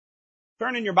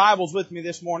Turn in your Bibles with me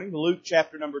this morning to Luke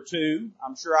chapter number 2.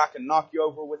 I'm sure I can knock you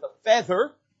over with a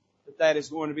feather that is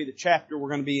going to be the chapter we're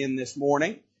going to be in this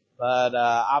morning. But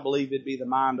I believe it'd be the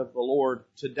mind of the Lord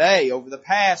today. Over the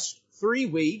past 3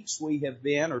 weeks we've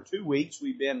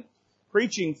been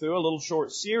preaching through a little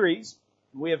short series.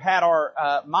 We have had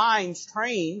our minds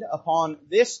trained upon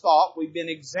this thought. We've been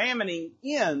examining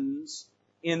ends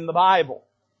in the Bible.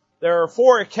 There are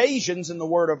 4 occasions in the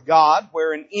Word of God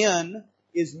where an end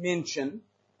is mentioned.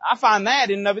 I find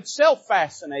that in and of itself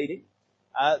fascinating,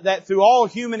 that through all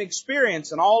human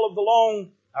experience and all of the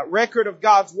long record of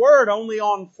God's Word, only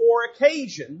on 4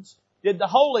 occasions did the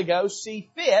Holy Ghost see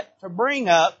fit to bring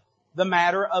up the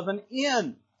matter of an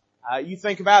end. You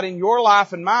think about in your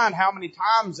life and mine how many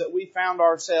times that we found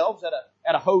ourselves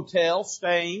at a hotel,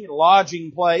 staying at a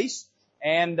lodging place,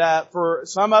 and for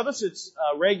some of us it's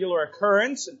a regular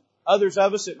occurrence, and others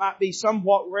of us, it might be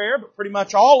somewhat rare, but pretty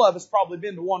much all of us probably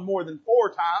been to one more than 4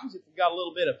 times if we've got a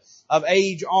little bit of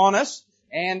age on us.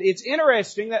 And it's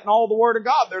interesting that in all the Word of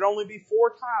God, there'd only be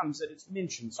 4 times that it's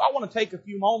mentioned. So I want to take a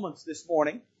few moments this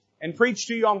morning and preach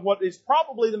to you on what is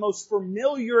probably the most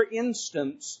familiar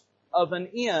instance of an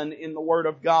end in the Word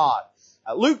of God.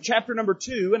 Luke chapter number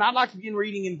 2, and I'd like to begin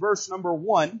reading in verse number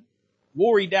 1.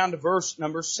 We'll read down to verse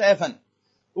number 7.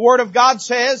 The Word of God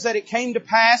says that it came to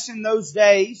pass in those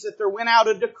days that there went out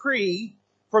a decree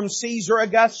from Caesar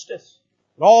Augustus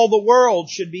that all the world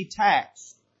should be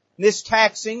taxed. And this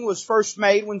taxing was first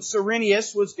made when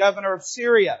Cyrenius was governor of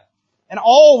Syria. And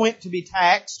all went to be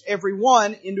taxed, every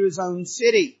one into his own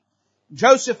city.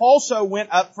 Joseph also went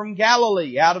up from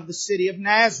Galilee, out of the city of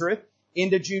Nazareth,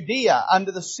 into Judea,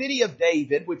 unto the city of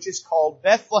David, which is called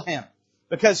Bethlehem,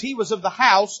 because he was of the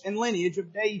house and lineage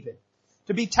of David,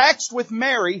 to be taxed with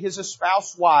Mary, his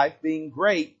espoused wife, being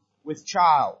great with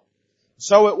child.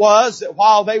 So it was that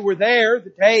while they were there,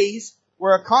 the days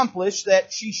were accomplished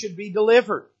that she should be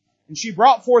delivered. And she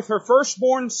brought forth her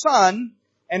firstborn son,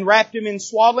 and wrapped him in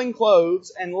swaddling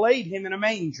clothes, and laid him in a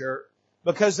manger,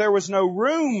 because there was no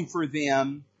room for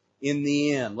them in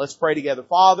the inn. Let's pray together.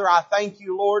 Father, I thank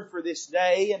you, Lord, for this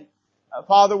day. And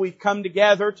Father, we've come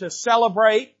together to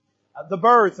celebrate the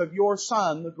birth of your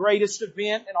Son, the greatest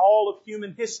event in all of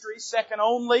human history, second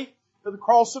only to the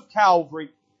cross of Calvary.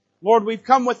 Lord, we've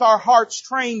come with our hearts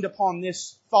trained upon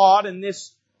this thought and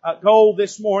this goal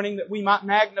this morning, that we might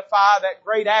magnify that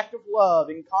great act of love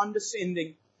in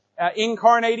condescending,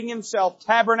 incarnating Himself,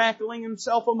 tabernacling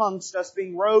Himself amongst us,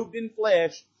 being robed in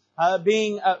flesh,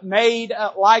 being made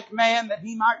like man that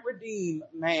He might redeem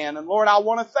man. And Lord, I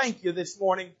want to thank you this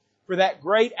morning for that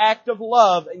great act of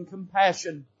love and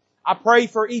compassion. I pray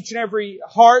for each and every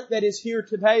heart that is here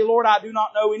today. Lord, I do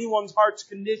not know anyone's heart's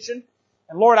condition.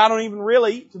 And Lord, I don't even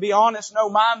really, to be honest, know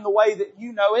mine the way that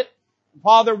you know it.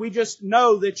 Father, we just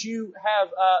know that you have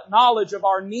knowledge of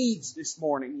our needs this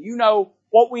morning. You know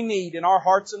what we need in our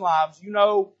hearts and lives. You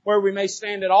know where we may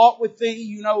stand at aught with Thee.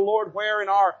 You know, Lord, where in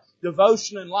our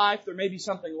devotion and life there may be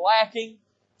something lacking.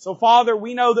 So, Father,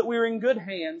 we know that we're in good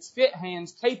hands, fit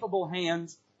hands, capable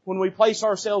hands, when we place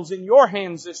ourselves in your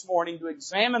hands this morning to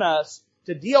examine us,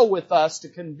 to deal with us, to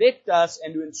convict us,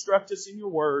 and to instruct us in your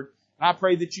word. And I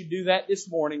pray that you do that this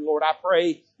morning, Lord. I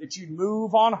pray that you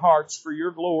move on hearts for your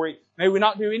glory. May we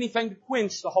not do anything to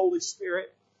quench the Holy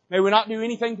Spirit. May we not do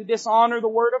anything to dishonor the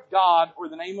word of God or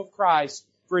the name of Christ,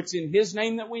 for it's in His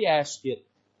name that we ask it.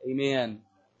 Amen.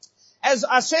 As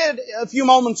I said a few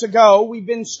moments ago, we've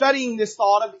been studying this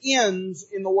thought of ends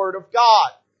in the Word of God.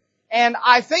 And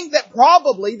I think that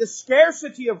probably the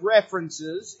scarcity of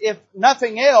references, if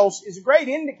nothing else, is a great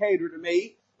indicator to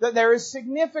me that there is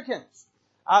significance.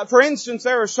 For instance,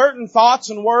 there are certain thoughts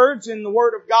and words in the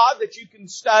Word of God that you can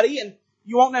study, and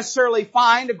you won't necessarily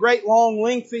find a great long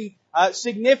lengthy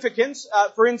significance.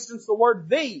 For instance, the word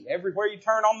thee. Everywhere you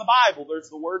turn on the Bible, there's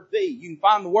the word thee. You can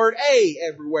find the word a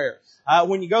everywhere.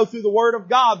 When you go through the Word of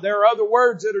God, there are other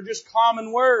words that are just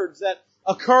common words that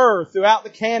occur throughout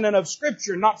the canon of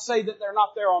Scripture. Not to say that they're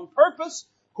not there on purpose.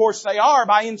 Of course they are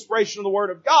by inspiration of the Word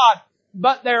of God.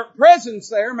 But their presence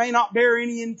there may not bear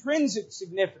any intrinsic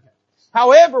significance.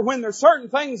 However, when there's certain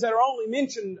things that are only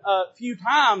mentioned a few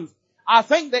times, I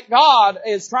think that God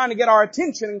is trying to get our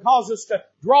attention and cause us to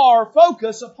draw our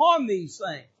focus upon these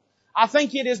things. I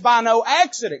think it is by no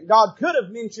accident. God could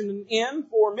have mentioned an end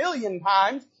 4 million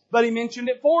times, but He mentioned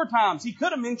it 4 times. He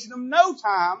could have mentioned them no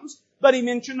times, but He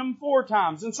mentioned them 4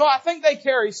 times. And so I think they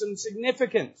carry some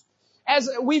significance. As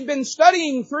we've been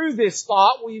studying through this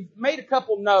thought, we've made a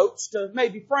couple notes to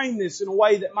maybe frame this in a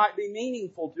way that might be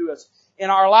meaningful to us in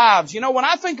our lives. You know, when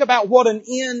I think about what an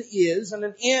inn is, and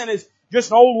an inn is just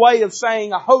an old way of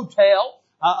saying a hotel,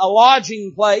 a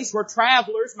lodging place where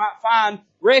travelers might find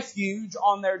refuge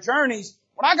on their journeys.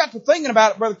 When I got to thinking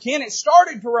about it, Brother Ken, it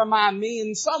started to remind me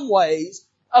in some ways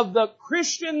of the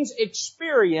Christian's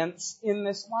experience in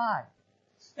this life.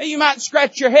 Now you might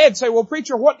scratch your head and say, well,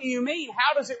 preacher, what do you mean?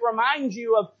 How does it remind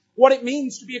you of what it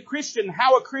means to be a Christian,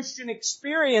 how a Christian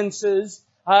experiences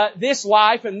this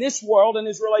life and this world and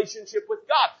his relationship with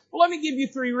God? Well, let me give you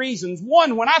 3 reasons.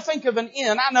 One, when I think of an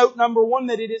inn, I note, number 1,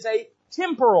 that it is a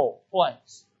temporal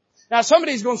place. Now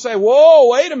somebody's going to say, whoa,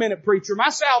 wait a minute, preacher. My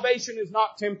salvation is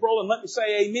not temporal. And let me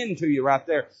say amen to you right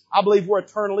there. I believe we're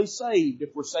eternally saved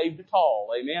if we're saved at all.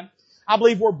 Amen. I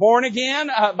believe we're born again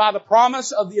by the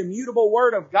promise of the immutable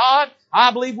Word of God.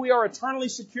 I believe we are eternally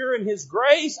secure in His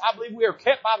grace. I believe we are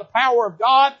kept by the power of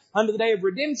God unto the day of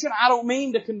redemption. I don't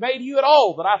mean to convey to you at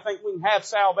all that I think we can have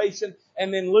salvation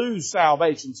and then lose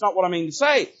salvation. It's not what I mean to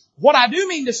say. What I do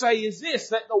mean to say is this,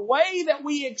 that the way that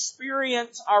we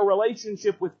experience our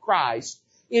relationship with Christ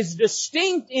is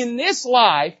distinct in this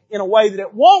life in a way that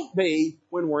it won't be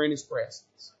when we're in His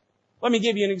presence. Let me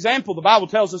give you an example. The Bible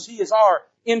tells us He is our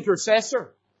intercessor.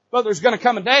 But there's going to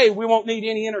come a day we won't need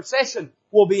any intercession.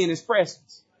 We'll be in His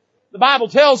presence. The Bible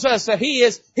tells us that He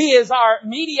is our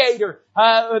mediator,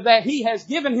 that He has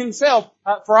given Himself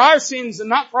for our sins, and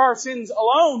not for our sins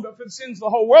alone, but for the sins of the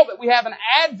whole world, that we have an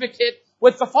advocate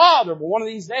with the Father. But one of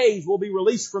these days we'll be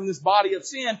released from this body of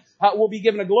sin. We'll be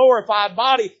given a glorified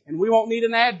body, and we won't need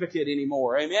an advocate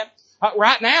anymore. Amen.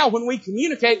 Right now, when we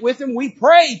communicate with Him, we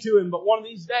pray to Him. But one of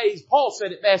these days, Paul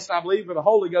said it best, I believe, or the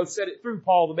Holy Ghost said it through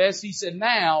Paul the best. He said,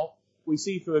 now we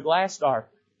see through a glass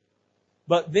darkly,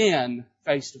 but then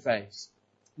face to face.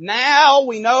 Now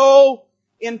we know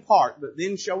in part, but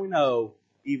then shall we know,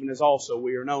 even as also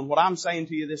we are known. What I'm saying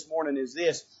to you this morning is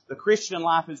this: the Christian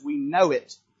life as we know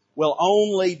it will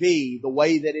only be the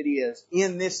way that it is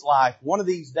in this life. One of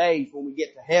these days when we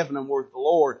get to heaven and we're with the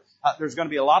Lord, there's going to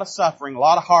be a lot of suffering, a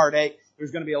lot of heartache.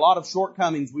 There's going to be a lot of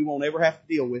shortcomings we won't ever have to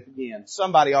deal with again.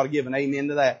 Somebody ought to give an amen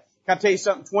to that. Can I tell you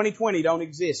something? 2020 don't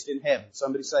exist in heaven.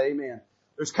 Somebody say amen.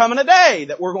 There's coming a day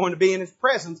that we're going to be in His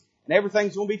presence and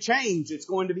everything's going to be changed. It's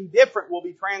going to be different. We'll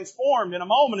be transformed in a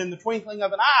moment, in the twinkling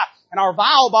of an eye, and our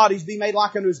vile bodies be made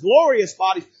like unto His glorious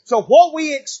bodies. So what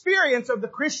we experience of the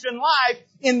Christian life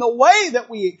in the way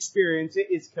that we experience it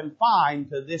is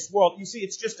confined to this world. You see,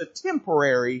 it's just a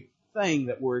temporary thing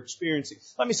that we're experiencing.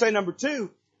 Let me say number 2,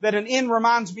 that an inn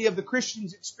reminds me of the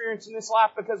Christian's experience in this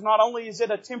life, because not only is it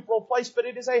a temporal place, but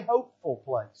it is a hopeful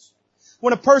place.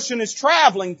 When a person is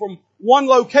traveling from one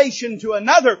location to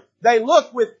another, they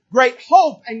look with great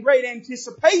hope and great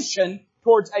anticipation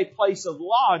towards a place of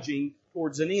lodging,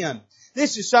 towards an inn.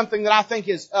 This is something that I think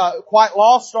is quite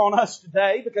lost on us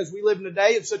today, because we live in a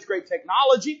day of such great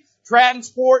technology.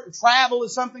 Transport and travel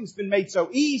is something that's been made so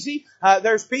easy.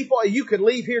 There's people, you could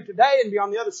leave here today and be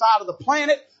on the other side of the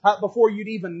planet before you'd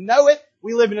even know it.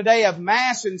 We live in a day of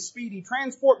mass and speedy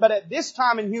transport, but at this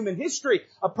time in human history,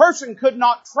 a person could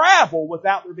not travel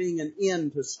without there being an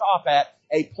inn to stop at,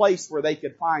 a place where they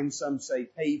could find some safe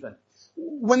haven.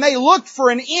 When they looked for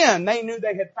an inn, they knew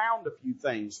they had found a few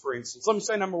things, for instance. Let me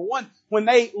say number 1, when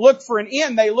they looked for an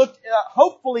inn, they looked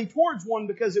hopefully towards one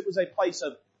because it was a place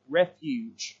of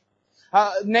refuge.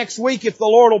 Next week, if the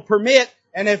Lord will permit,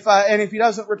 and if He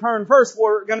doesn't return first,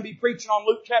 we're going to be preaching on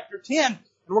Luke chapter 10, and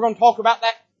we're going to talk about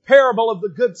that parable of the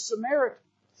Good Samaritan,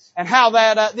 and how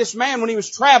that this man, when he was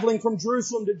traveling from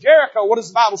Jerusalem to Jericho, what does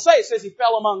the Bible say? It says he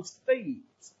fell amongst thieves.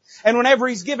 And whenever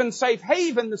he's given safe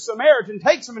haven, the Samaritan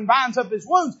takes him and binds up his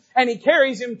wounds, and he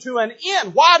carries him to an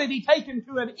inn. Why did he take him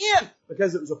to an inn?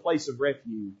 Because it was a place of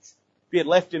refuge. If he had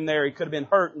left him there, he could have been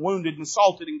hurt, wounded, and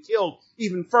assaulted, and killed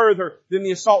even further than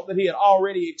the assault that he had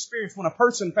already experienced. When a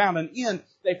person found an inn,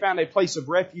 they found a place of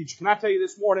refuge. Can I tell you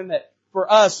this morning that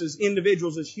for us as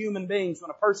individuals, as human beings,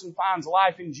 when a person finds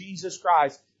life in Jesus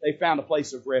Christ, they found a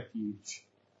place of refuge.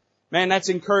 Man, that's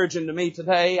encouraging to me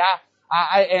today.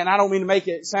 And I don't mean to make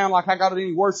it sound like I got it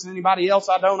any worse than anybody else.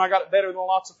 I don't. I got it better than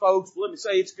lots of folks. But let me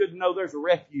say it's good to know there's a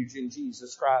refuge in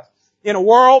Jesus Christ. In a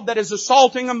world that is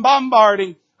assaulting and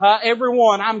bombarding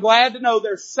everyone, I'm glad to know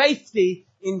there's safety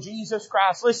in Jesus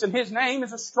Christ. Listen, His name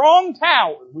is a strong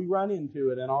tower. We run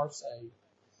into it and are saved.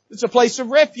 It's a place of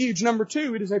refuge. Number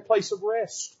 2, it is a place of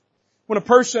rest. When a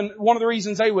person, one of the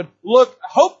reasons they would look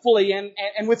hopefully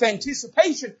and with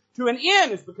anticipation to an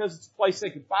inn is because it's a place they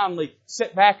could finally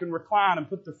sit back and recline and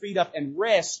put their feet up and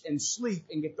rest and sleep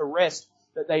and get the rest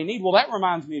that they need. Well, that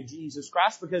reminds me of Jesus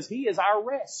Christ, because He is our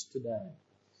rest today.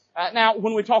 Now,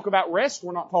 when we talk about rest,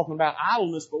 we're not talking about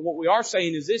idleness, but what we are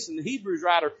saying is this, and the Hebrews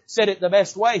writer said it the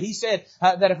best way. He said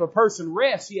that if a person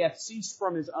rests, he hath ceased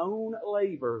from his own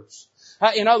labors.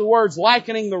 In other words,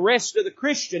 likening the rest of the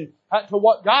Christian to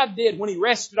what God did when He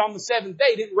rested on the seventh day.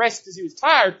 He didn't rest because He was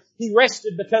tired. He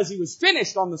rested because He was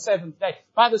finished on the seventh day.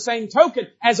 By the same token,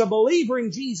 as a believer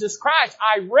in Jesus Christ,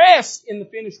 I rest in the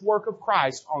finished work of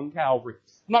Christ on Calvary.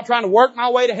 I'm not trying to work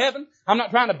my way to heaven. I'm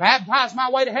not trying to baptize my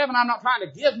way to heaven. I'm not trying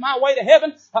to give my way to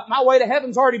heaven. My way to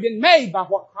heaven's already been made by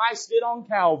what Christ did on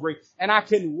Calvary, and I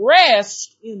can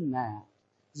rest in that.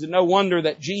 Is it no wonder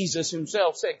that Jesus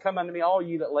Himself said, "Come unto me, all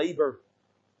you that labor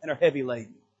and are heavy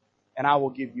laden, and I will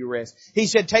give you rest." He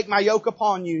said, "Take my yoke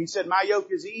upon you." He said, "My yoke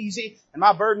is easy and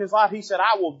my burden is light." He said,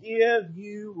 "I will give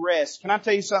you rest." Can I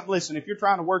tell you something? Listen, if you're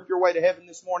trying to work your way to heaven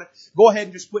this morning, go ahead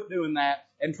and just quit doing that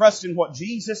and trust in what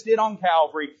Jesus did on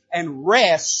Calvary and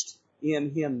rest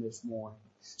in Him this morning.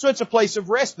 So it's a place of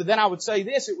rest. But then I would say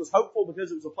this, it was hopeful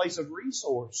because it was a place of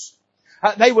resource.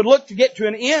 They would look to get to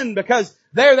an inn because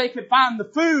there they could find the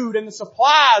food and the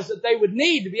supplies that they would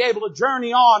need to be able to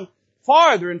journey on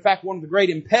farther. In fact, one of the great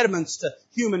impediments to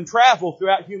human travel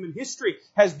throughout human history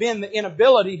has been the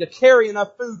inability to carry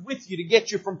enough food with you to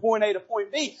get you from point A to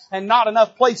point B, and not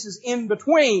enough places in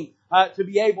between to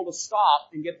be able to stop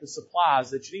and get the supplies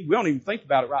that you need. We don't even think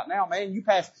about it right now, man. You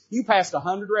passed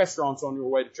 100 restaurants on your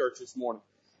way to church this morning,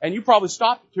 and you probably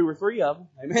stopped at 2 or 3 of them.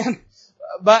 Amen.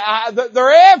 But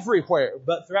they're everywhere.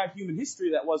 But throughout human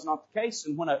history, that was not the case.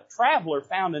 And when a traveler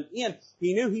found an inn,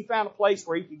 he knew he found a place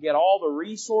where he could get all the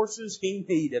resources he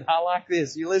needed. I like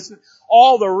this. You listen?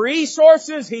 All the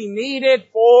resources he needed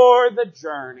for the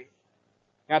journey.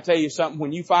 Can I tell you something?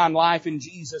 When you find life in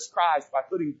Jesus Christ by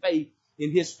putting faith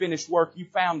in His finished work, you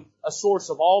found a source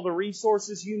of all the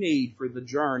resources you need for the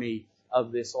journey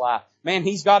of this life. Man,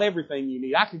 He's got everything you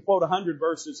need. I could quote 100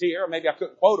 verses here, or maybe I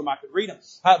couldn't quote them, I could read them,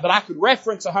 but I could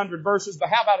reference 100 verses, but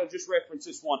how about I just reference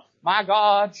this one? My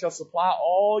God shall supply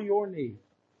all your need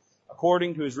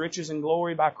according to His riches and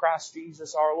glory by Christ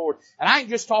Jesus our Lord. And I ain't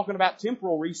just talking about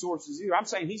temporal resources either. I'm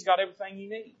saying He's got everything you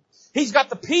need. He's got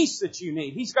the peace that you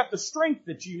need. He's got the strength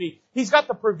that you need. He's got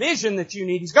the provision that you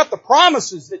need. He's got the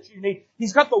promises that you need.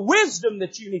 He's got the wisdom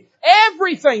that you need.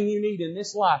 Everything you need in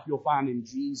this life you'll find in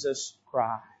Jesus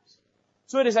Christ.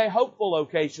 So it is a hopeful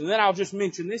location. Then I'll just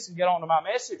mention this and get on to my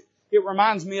message. It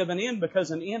reminds me of an inn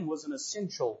because an inn was an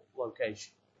essential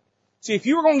location. See, if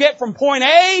you were going to get from point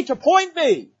A to point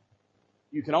B,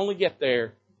 you can only get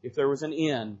there if there was an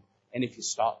inn and if you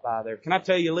stopped by there. Can I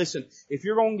tell you, listen, if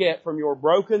you're going to get from your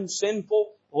broken,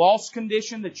 sinful, lost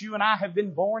condition that you and I have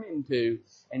been born into,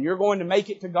 and you're going to make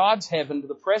it to God's heaven, to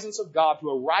the presence of God, to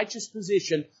a righteous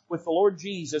position with the Lord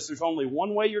Jesus, there's only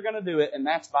one way you're going to do it, and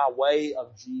that's by way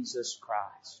of Jesus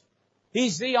Christ.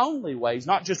 He's the only way. He's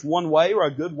not just one way or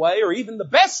a good way or even the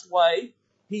best way.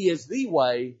 He is the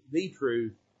way, the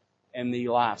truth, and the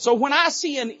life. So when I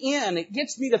see an inn, it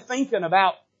gets me to thinking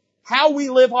about how we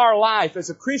live our life as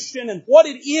a Christian and what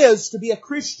it is to be a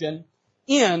Christian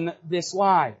in this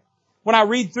life. When I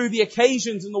read through the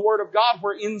occasions in the Word of God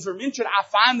where inns are mentioned, I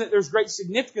find that there's great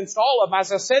significance to all of them.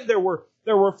 As I said, there were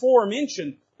 4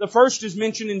 mentioned. The first is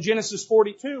mentioned in Genesis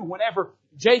 42, whenever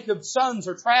Jacob's sons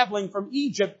are traveling from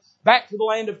Egypt back to the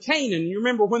land of Canaan. You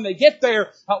remember when they get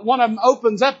there, one of them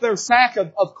opens up their sack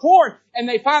of corn, and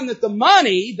they find that the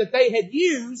money that they had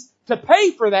used to pay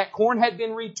for that corn had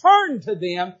been returned to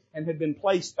them and had been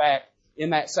placed back in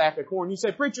that sack of corn. You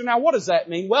say, "Preacher, now what does that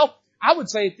mean?" Well, I would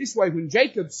say it this way. When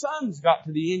Jacob's sons got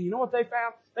to the inn, you know what they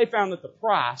found? They found that the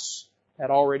price had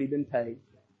already been paid.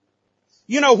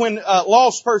 You know, when a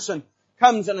lost person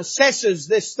comes and assesses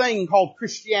this thing called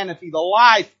Christianity, the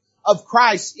life of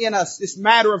Christ in us, this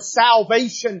matter of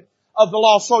salvation of the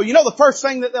lost soul, you know the first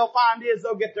thing that they'll find is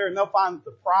they'll get there and they'll find that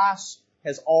the price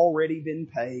has already been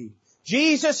paid.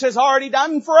 Jesus has already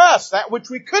done for us that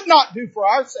which we could not do for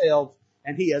ourselves,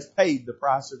 and He has paid the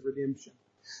price of redemption.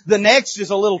 The next is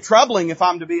a little troubling, if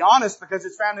I'm to be honest, because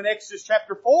it's found in Exodus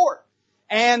chapter 4.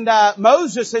 And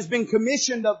Moses has been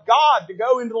commissioned of God to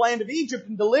go into the land of Egypt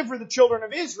and deliver the children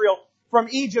of Israel from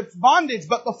Egypt's bondage.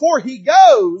 But before he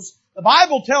goes, the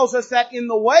Bible tells us that in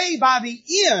the way by the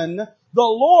inn, the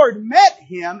Lord met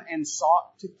him and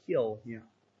sought to kill him.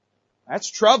 That's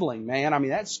troubling, man. I mean,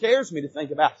 that scares me to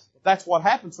think about. But that's what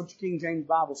happens, what the King James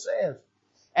Bible says.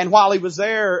 And while he was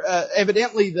there,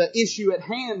 evidently the issue at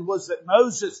hand was that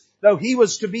Moses, though he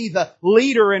was to be the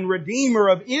leader and redeemer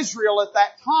of Israel at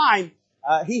that time,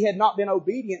 he had not been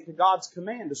obedient to God's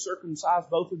command to circumcise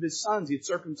both of his sons. He had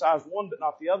circumcised one but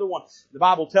not the other one. The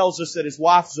Bible tells us that his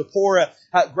wife Zipporah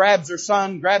grabs her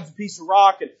son, grabs a piece of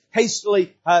rock and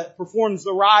hastily performs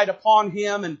the rite upon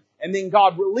him and then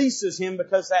God releases him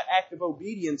because that act of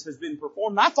obedience has been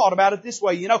performed. And I thought about it this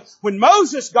way, when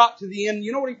Moses got to the end,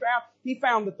 you know what he found? He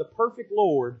found that the perfect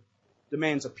Lord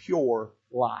demands a pure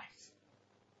life.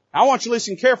 Now, I want you to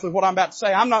listen carefully to what I'm about to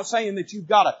say. I'm not saying that you've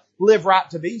got to live right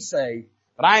to be saved,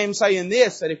 but I am saying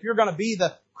this, that if you're going to be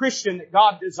the Christian that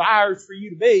God desires for you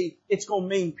to be, it's going to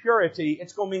mean purity,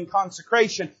 it's going to mean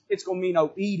consecration, it's going to mean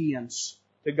obedience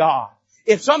to God.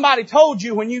 If somebody told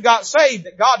you when you got saved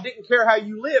that God didn't care how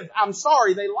you lived, I'm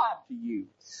sorry, they lied to you.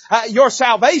 Your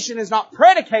salvation is not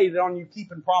predicated on you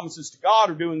keeping promises to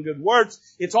God or doing good works.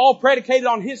 It's all predicated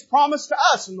on His promise to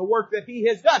us and the work that He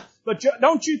has done. But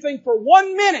don't you think for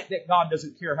 1 minute that God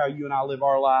doesn't care how you and I live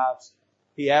our lives?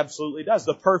 He absolutely does.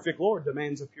 The perfect Lord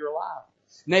demands a pure life.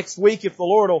 Next week, if the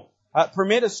Lord will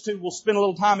permit us to, we'll spend a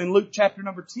little time in Luke chapter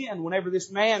number 10, whenever this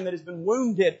man that has been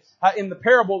wounded in the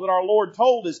parable that our Lord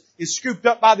told is scooped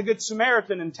up by the Good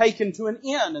Samaritan and taken to an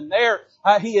inn. And there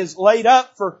he is laid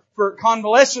up for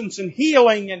convalescence and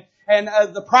healing, and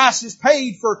the price is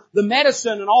paid for the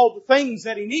medicine and all the things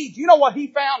that he needs. You know what he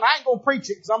found? I ain't going to preach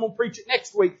it because I'm going to preach it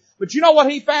next week. But you know what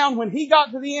he found? When he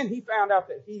got to the end, he found out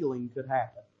that healing could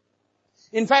happen.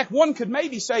 In fact, one could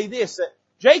maybe say this, that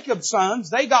Jacob's sons,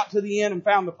 they got to the end and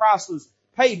found the price was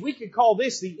paid. We could call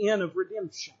this the end of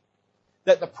redemption,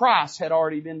 that the price had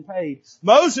already been paid.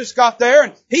 Moses got there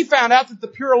and he found out that the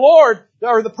pure Lord,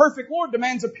 or the perfect Lord,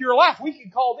 demands a pure life. We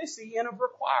could call this the end of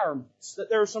requirements, that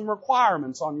there are some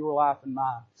requirements on your life and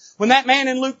mine. When that man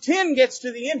in Luke 10 gets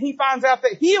to the end, he finds out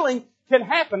that healing can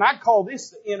happen. I'd call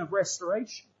this the end of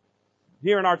restoration.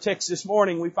 Here in our text this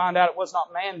morning, we find out it was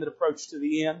not man that approached to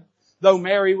the end. Though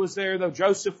Mary was there, though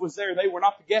Joseph was there, they were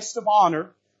not the guests of honor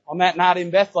on that night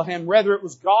in Bethlehem. Rather, it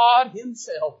was God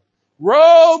Himself,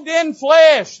 robed in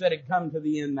flesh, that had come to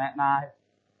the end that night.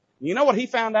 You know what he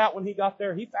found out when he got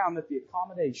there? He found that the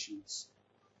accommodations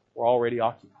were already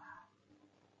occupied.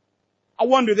 I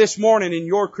wonder this morning in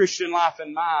your Christian life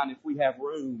and mine if we have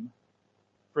room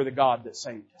for the God that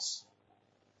saved us.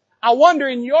 I wonder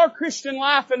in your Christian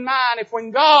life and mine if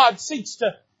when God seeks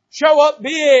to show up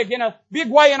big in a big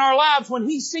way in our lives, when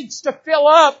He seeks to fill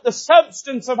up the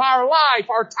substance of our life,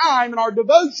 our time and our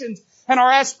devotions and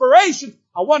our aspirations,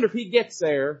 I wonder if He gets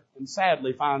there and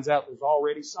sadly finds out there's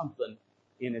already something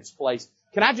in its place.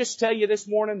 Can I just tell you this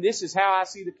morning, this is how I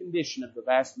see the condition of the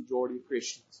vast majority of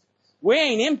Christians. We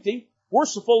ain't empty. We're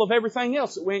so full of everything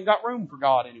else that we ain't got room for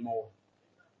God anymore.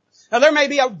 Now there may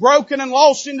be a broken and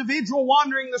lost individual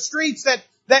wandering the streets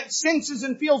that senses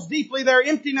and feels deeply their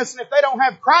emptiness, and if they don't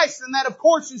have Christ, then that of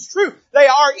course is true. They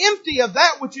are empty of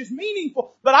that which is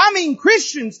meaningful. But I mean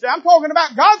Christians today. I'm talking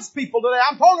about God's people today.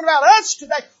 I'm talking about us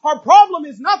today. Our problem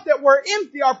is not that we're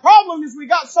empty. Our problem is we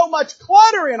got so much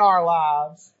clutter in our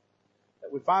lives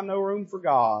that we find no room for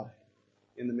God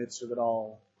in the midst of it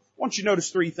all. I want you to notice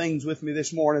 3 things with me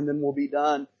this morning, then we'll be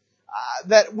done,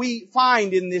 that we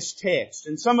find in this text,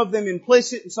 and some of them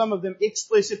implicit and some of them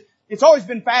explicit. It's always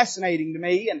been fascinating to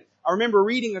me, and I remember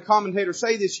reading a commentator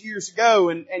say this years ago,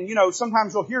 and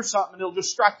sometimes you'll hear something and it'll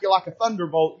just strike you like a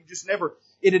thunderbolt.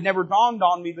 It had never dawned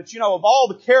on me, but of all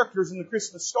the characters in the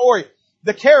Christmas story,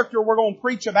 the character we're going to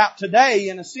preach about today,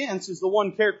 in a sense, is the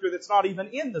one character that's not even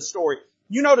in the story.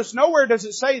 You notice nowhere does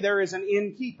it say there is an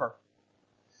innkeeper.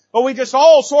 But we just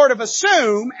all sort of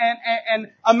assume and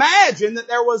imagine that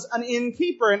there was an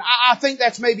innkeeper. And I think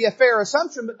that's maybe a fair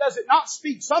assumption, but does it not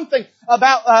speak something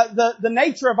about the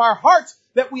nature of our hearts,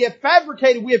 that we have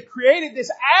fabricated, we have created this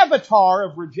avatar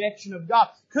of rejection of God?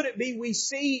 Could it be we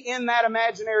see in that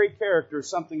imaginary character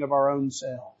something of our own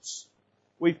selves?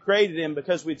 We've created him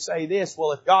because we'd say this,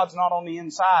 well, if God's not on the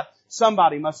inside,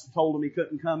 somebody must have told him He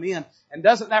couldn't come in. And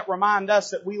doesn't that remind us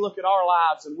that we look at our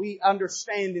lives and we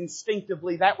understand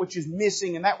instinctively that which is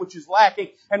missing and that which is lacking,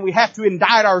 and we have to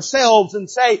indict ourselves and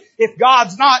say, if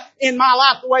God's not in my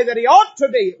life the way that He ought to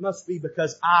be, it must be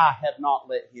because I have not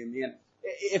let Him in.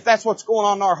 If that's what's going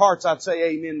on in our hearts, I'd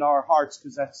say amen to our hearts,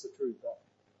 because that's the truth of it.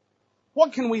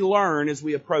 What can we learn as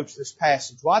we approach this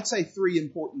passage? Well, I'd say 3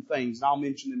 important things, and I'll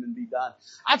mention them and be done.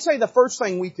 I'd say the first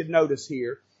thing we could notice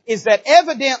here is that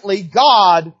evidently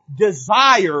God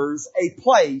desires a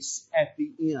place at the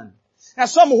end. Now,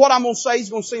 some of what I'm going to say is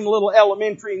going to seem a little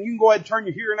elementary, and you can go ahead and turn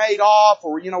your hearing aid off,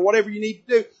 or, whatever you need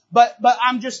to do. But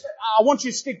I want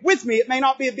you to stick with me. It may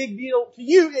not be a big deal to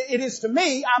you. It is to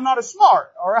me. I'm not as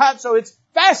smart. All right. So it's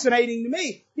fascinating to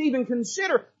me to even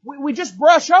consider. We just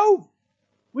brush over.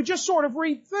 We just sort of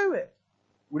read through it.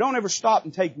 We don't ever stop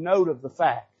and take note of the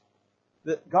fact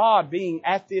that God being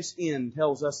at this end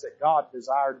tells us that God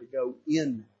desired to go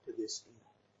into this end.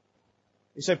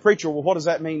 You say, preacher, well, what does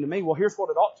that mean to me? Well, here's what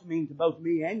it ought to mean to both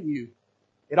me and you.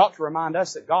 It ought to remind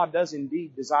us that God does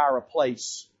indeed desire a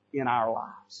place in our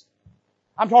lives.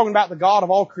 I'm talking about the God of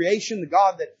all creation, the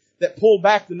God that pulled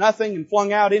back the nothing and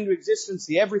flung out into existence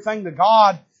the everything, the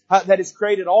God that has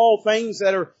created all things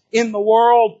that are in the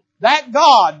world. That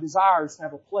God desires to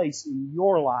have a place in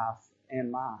your life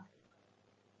and mine.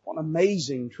 What an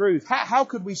amazing truth. How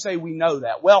could we say we know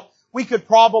that? Well, we could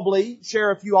probably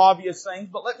share a few obvious things,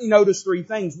 but let me notice three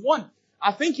things. One,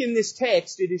 I think in this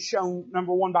text it is shown,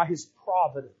 number one, by His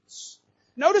providence.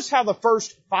 Notice how the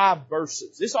first 5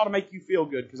 verses, this ought to make you feel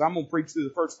good because I'm going to preach through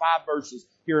the first 5 verses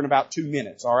here in about 2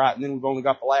 minutes, alright? And then we've only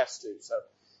got the last 2.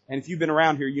 And if you've been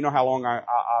around here, you know how long I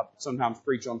sometimes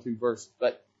preach on 2 verses.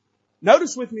 But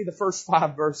notice with me the first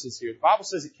 5 verses here. The Bible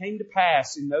says it came to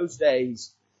pass in those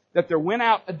days that there went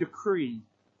out a decree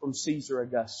from Caesar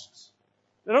Augustus.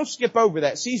 Now don't skip over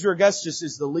that. Caesar Augustus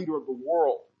is the leader of the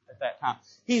world at that time.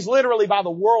 He's literally, by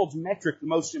the world's metric, the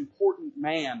most important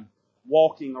man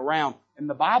walking around. And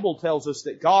the Bible tells us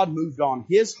that God moved on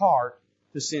His heart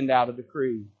to send out a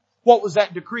decree. What was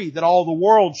that decree? That all the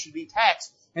world should be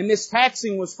taxed. And this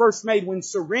taxing was first made when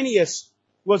Cyrenius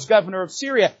was governor of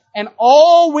Syria. And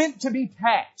all went to be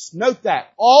taxed. Note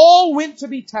that. All went to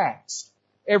be taxed.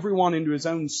 Everyone into his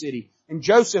own city. And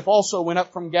Joseph also went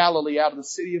up from Galilee out of the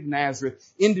city of Nazareth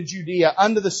into Judea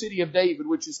unto the city of David,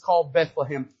 which is called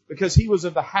Bethlehem, because he was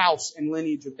of the house and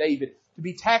lineage of David, to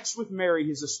be taxed with Mary,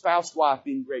 his espoused wife,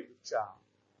 being great with child.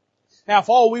 Now, if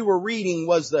all we were reading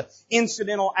was the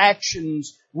incidental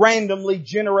actions randomly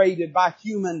generated by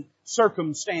human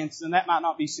circumstance, then that might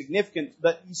not be significant.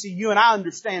 But you see, you and I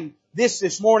understand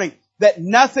this morning, that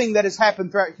nothing that has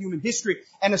happened throughout human history,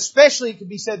 and especially it could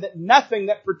be said that nothing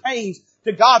that pertains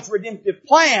to God's redemptive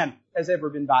plan has ever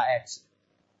been by accident.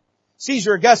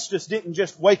 Caesar Augustus didn't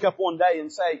just wake up one day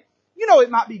and say, it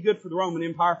might be good for the Roman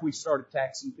Empire if we started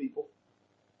taxing people.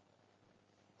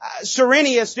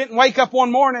 Cyrenius didn't wake up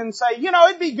one morning and say,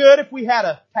 it'd be good if we had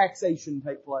a taxation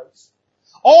take place.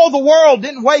 All the world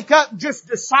didn't wake up and just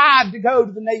decide to go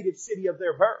to the native city of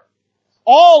their birth.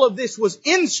 All of this was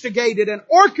instigated and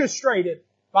orchestrated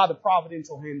by the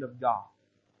providential hand of God.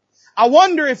 I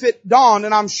wonder if it dawned,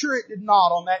 and I'm sure it did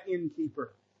not, on that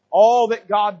innkeeper, all that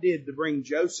God did to bring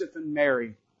Joseph and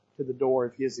Mary to the door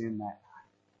of his inn that night.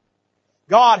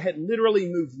 God had literally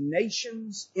moved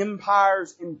nations,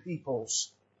 empires, and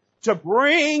peoples to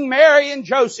bring Mary and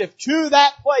Joseph to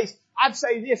that place. I'd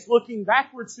say this, looking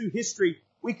backwards through history,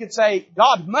 we could say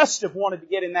God must have wanted to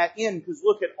get in that inn because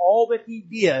look at all that He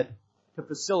did to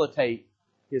facilitate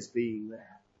His being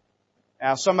there.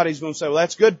 Now somebody's going to say, well,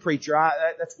 that's good, preacher.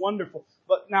 That's wonderful.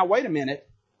 But now wait a minute.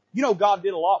 God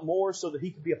did a lot more so that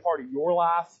He could be a part of your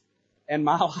life and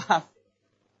my life.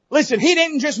 Listen, He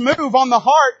didn't just move on the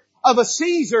heart of a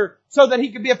Caesar so that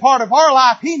He could be a part of our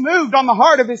life. He moved on the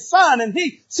heart of His Son, and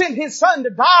He sent His Son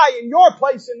to die in your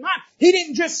place and mine. He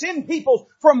didn't just send people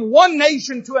from one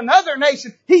nation to another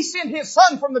nation. He sent His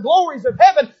Son from the glories of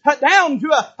heaven down to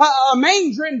a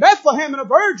manger in Bethlehem and a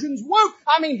virgin's womb.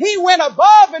 He went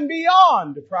above and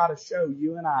beyond to try to show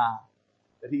you and I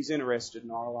that He's interested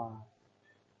in our lives.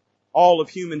 All of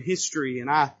human history, and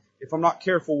if I'm not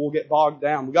careful, we'll get bogged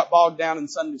down. We got bogged down in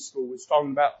Sunday school. We was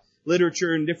talking about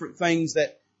literature and different things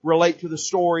that relate to the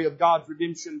story of God's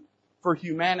redemption for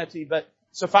humanity. But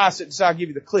suffice it to say, I'll give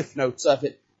you the cliff notes of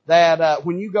it, that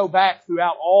when you go back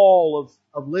throughout all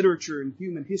of literature and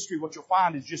human history, what you'll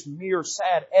find is just mere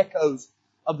sad echoes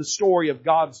of the story of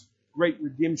God's great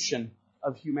redemption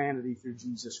of humanity through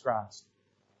Jesus Christ.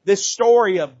 This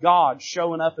story of God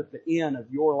showing up at the end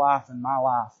of your life and my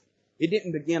life, it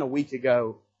didn't begin a week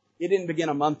ago. It didn't begin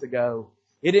a month ago.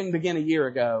 It didn't begin a year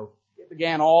ago. It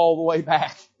began all the way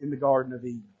back in the Garden of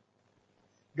Eden.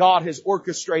 God has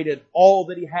orchestrated all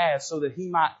that He has so that He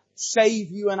might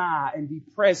save you and I and be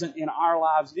present in our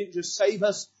lives. He didn't just save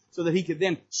us so that He could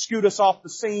then scoot us off the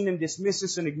scene and dismiss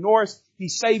us and ignore us. He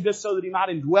saved us so that He might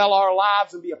indwell our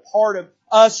lives and be a part of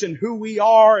us and who we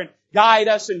are and guide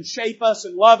us and shape us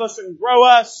and love us and grow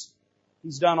us.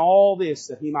 He's done all this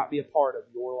that He might be a part of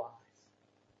your life.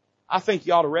 I think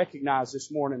you ought to recognize this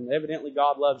morning that evidently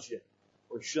God loves you,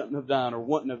 or shouldn't have done, or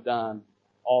wouldn't have done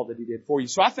all that He did for you.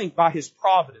 So I think by His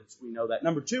providence we know that.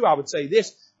 Number 2, I would say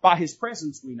this, by His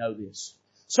presence we know this.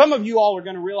 Some of you all are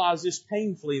going to realize this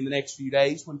painfully in the next few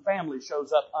days when family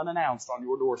shows up unannounced on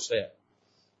your doorstep.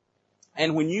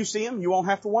 And when you see them, you won't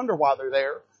have to wonder why they're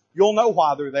there. You'll know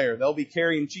why they're there. They'll be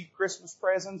carrying cheap Christmas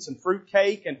presents and fruit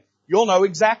cake, and you'll know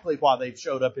exactly why they've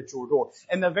showed up at your door.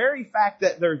 And the very fact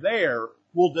that they're there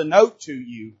will denote to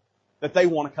you that they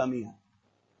want to come in.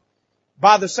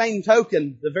 By the same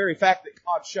token, the very fact that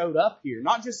God showed up here,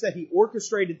 not just that He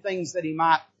orchestrated things that He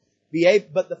might be able,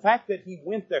 but the fact that He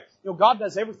went there. God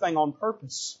does everything on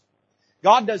purpose.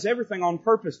 God does everything on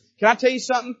purpose. Can I tell you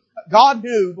something? God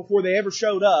knew before they ever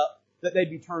showed up that they'd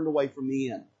be turned away from the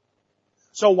inn.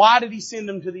 So why did He send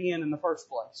them to the inn in the first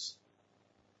place?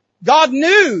 God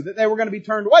knew that they were going to be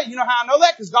turned away. You know how I know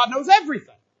that? Because God knows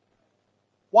everything.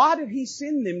 Why did He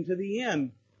send them to the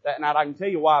inn that night? I can tell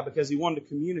you why. Because He wanted to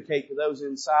communicate to those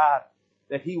inside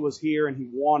that He was here and He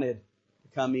wanted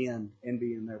to come in and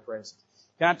be in their presence.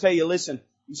 Can I tell you, listen,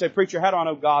 you say, preacher, how do I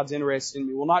know God's interested in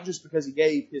me? Well, not just because He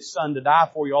gave His Son to die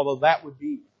for you, although that would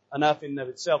be enough in and of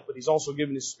itself, but He's also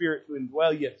given His Spirit to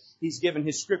indwell you. He's given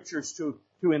His Scriptures to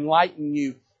enlighten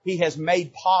you. He has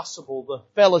made possible the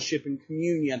fellowship and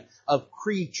communion of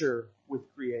creature with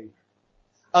Creator,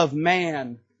 of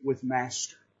man with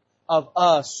Master, of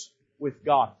us with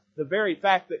God. The very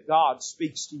fact that God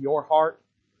speaks to your heart,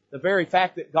 the very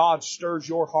fact that God stirs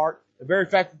your heart, the very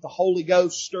fact that the Holy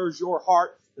Ghost stirs your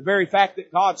heart, the very fact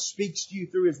that God speaks to you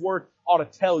through His Word ought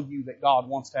to tell you that God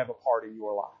wants to have a part in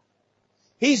your life.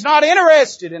 He's not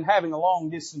interested in having a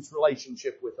long-distance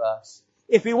relationship with us.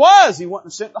 If He was, He wouldn't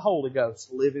have sent the Holy Ghost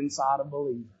to live inside of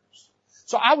believers.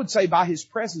 So I would say by His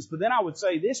presence, but then I would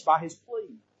say this, by His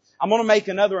plea. I'm going to make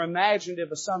another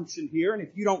imaginative assumption here, and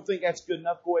if you don't think that's good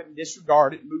enough, go ahead and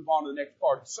disregard it and move on to the next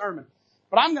part of the sermon.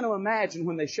 But I'm going to imagine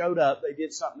when they showed up, they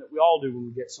did something that we all do when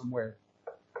we get somewhere.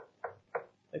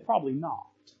 They probably knocked.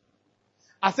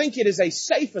 I think it is a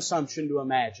safe assumption to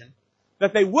imagine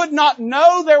that they would not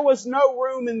know there was no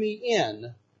room in the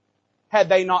inn had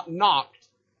they not knocked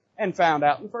and found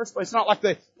out in the first place. It's not like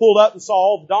they pulled up and saw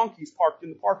all the donkeys parked in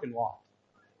the parking lot.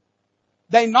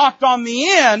 They knocked on the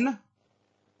inn,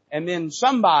 and then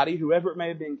somebody, whoever it may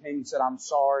have been, came and said, I'm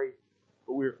sorry,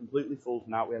 but we are completely full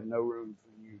tonight. We have no room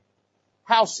for you.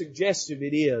 How suggestive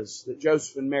it is that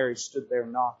Joseph and Mary stood there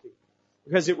knocking.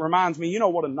 Because it reminds me, you know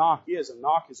what a knock is? A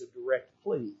knock is a direct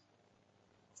plea.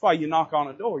 That's why you knock on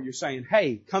a door. You're saying,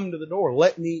 hey, come to the door.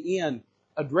 Let me in.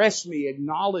 Address me.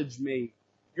 Acknowledge me.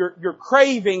 You're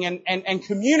craving and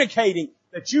communicating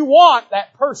that you want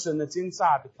that person that's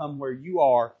inside to come where you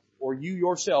are, or you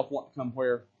yourself want to come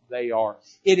where they are.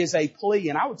 It is a plea.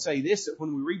 And I would say this, that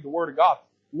when we read the Word of God,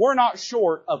 we're not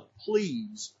short of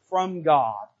pleas from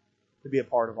God to be a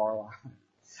part of our life.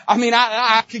 I mean,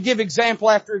 I could give example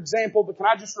after example, but can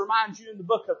I just remind you in the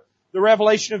book of the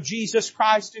Revelation of Jesus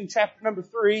Christ in chapter number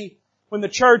 3, when the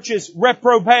church is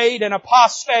reprobate and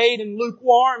apostate and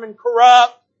lukewarm and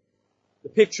corrupt, the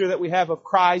picture that we have of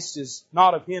Christ is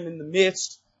not of Him in the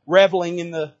midst, reveling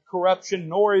in the corruption,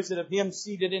 nor is it of Him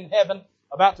seated in heaven,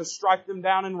 about to strike them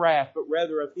down in wrath, but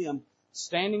rather of Him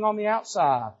standing on the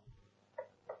outside,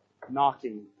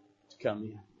 knocking to come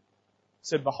in. He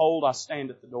said, behold, I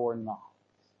stand at the door and knock.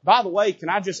 By the way, can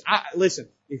I listen,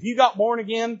 if you got born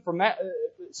again from that,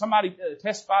 somebody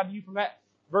testified to you from that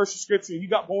verse of Scripture, you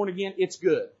got born again, it's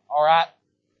good. Alright?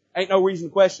 Ain't no reason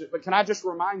to question it. But can I just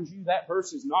remind you that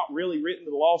verse is not really written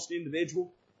to the lost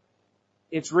individual.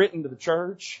 It's written to the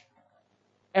church.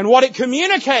 And what it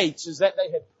communicates is that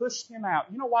they had pushed him out.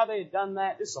 You know why they had done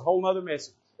that? This is a whole other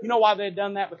message. You know why they had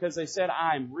done that? Because they said,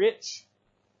 I am rich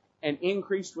and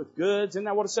increased with goods. Isn't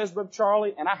that what it says, Brother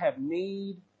Charlie? And I have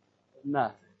need of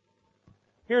nothing.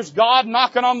 Here's God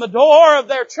knocking on the door of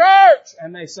their church.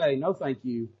 And they say, no thank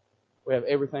you. We have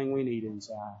everything we need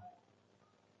inside.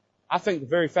 I think the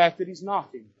very fact that He's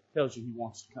knocking tells you He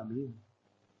wants to come in.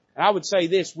 And I would say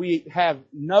this, we have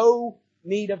no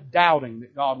need of doubting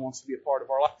that God wants to be a part of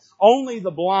our life. Only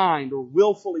the blind or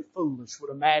willfully foolish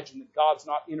would imagine that God's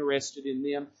not interested in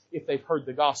them if they've heard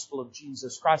the gospel of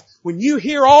Jesus Christ. When you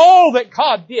hear all that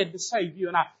God did to save you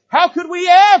and I, how could we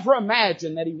ever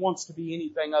imagine that He wants to be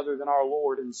anything other than our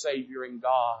Lord and Savior and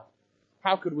God?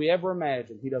 How could we ever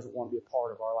imagine He doesn't want to be a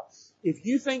part of our life? If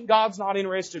you think God's not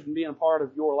interested in being a part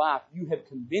of your life, you have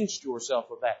convinced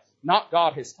yourself of that. Not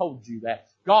God has told you that.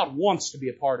 God wants to be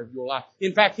a part of your life.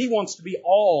 In fact, He wants to be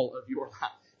all of your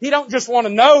life. He don't just want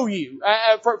to know you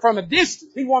from a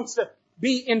distance. He wants to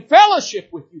be in fellowship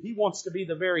with you. He wants to be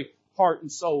the very heart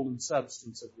and soul and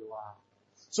substance of your life.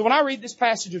 So when I read this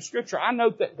passage of Scripture, I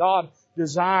note that God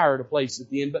desired a place at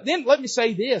the end. But then let me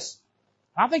say this.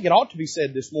 I think it ought to be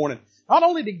said this morning. Not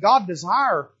only did God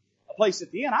desire a place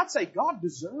at the end, I'd say God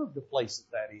deserved a place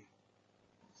at that end.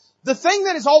 The thing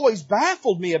that has always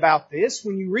baffled me about this,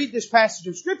 when you read this passage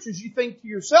of Scripture, is you think to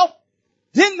yourself,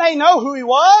 didn't they know who He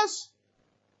was?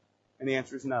 And the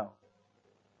answer is no.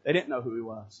 They didn't know who He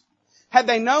was. Had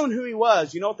they known who He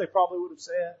was, you know what they probably would have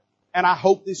said? And I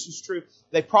hope this is true.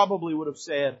 They probably would have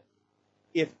said,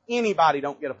 if anybody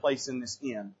don't get a place in this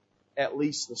inn, at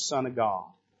least the Son of God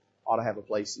ought to have a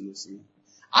place in this inn.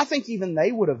 I think even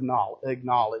they would have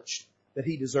acknowledged that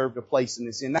He deserved a place in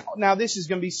this inn. Now this is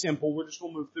going to be simple. We're just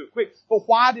going to move through it quick. But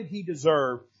why did He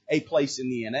deserve a place in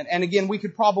the inn? And again, we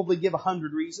could probably give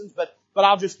 100 reasons, but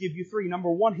I'll just give you 3. Number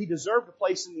 1, He deserved a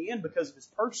place in the inn because of His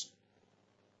person.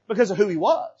 Because of who He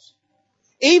was.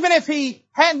 Even if He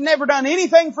had never done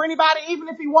anything for anybody, even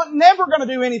if He wasn't never going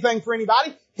to do anything for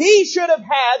anybody, He should have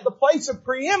had the place of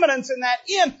preeminence in that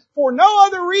inn for no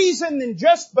other reason than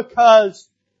just because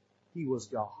He was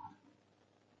God.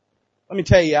 Let me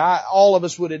tell you, all of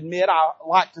us would admit, I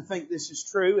like to think this is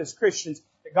true as Christians,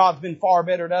 that God's been far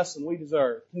better to us than we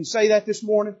deserve. Can you say that this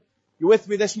morning? You with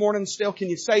me this morning still? Can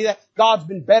you say that? God's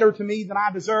been better to me than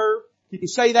I deserve? Can you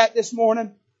say that this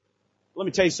morning? Let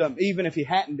me tell you something. Even if He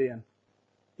hadn't been,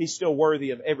 He's still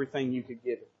worthy of everything you could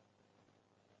give Him.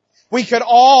 We could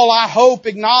all, I hope,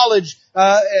 acknowledge,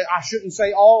 I shouldn't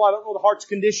say all, I don't know the heart's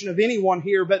condition of anyone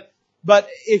here, but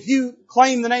if you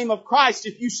claim the name of Christ,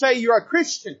 if you say you're a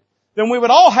Christian, then we would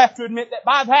all have to admit that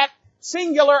by that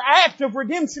singular act of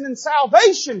redemption and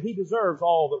salvation, He deserves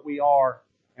all that we are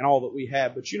and all that we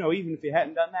have. But even if He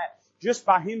hadn't done that, just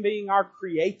by Him being our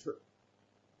Creator,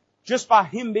 just by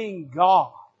Him being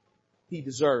God, He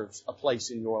deserves a place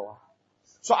in your life.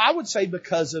 So I would say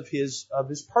because of His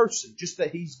person, just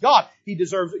that He's God, He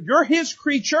deserves it. You're His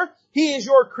creature. He is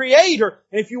your Creator.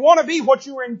 And if you want to be what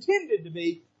you were intended to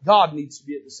be, God needs to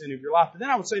be at the center of your life. But then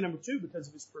I would say number 2, because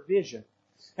of His provision.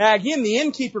 Now again, the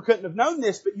innkeeper couldn't have known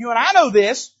this, but you and I know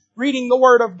this, reading the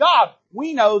Word of God.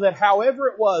 We know that however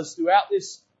it was throughout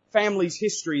this family's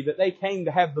history that they came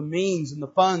to have the means and the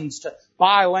funds to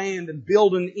buy land and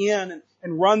build an inn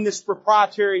and run this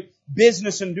proprietary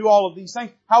business and do all of these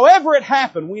things. However it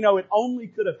happened, we know it only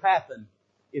could have happened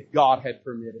if God had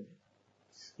permitted it.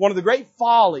 One of the great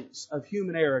follies of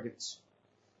human arrogance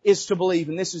is to believe,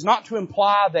 and this is not to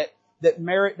imply that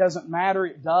merit doesn't matter,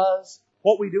 it does.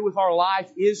 What we do with our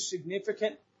life is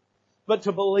significant, but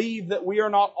to believe that we are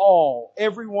not all,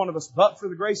 every one of us, but for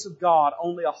the grace of God,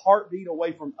 only a heartbeat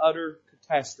away from utter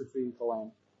catastrophe and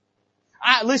calamity.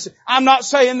 Listen, I'm not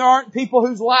saying there aren't people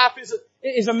whose life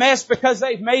is a mess because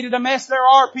they've made it a mess. There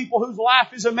are people whose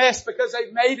life is a mess because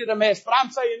they've made it a mess. But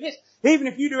I'm saying this, even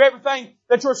if you do everything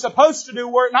that you're supposed to do,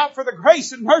 were it not for the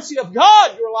grace and mercy of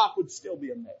God, your life would still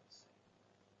be a mess.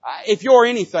 If you're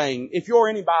anything, if you're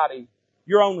anybody,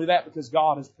 you're only that because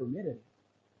God has permitted it.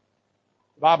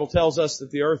 The Bible tells us that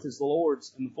the earth is the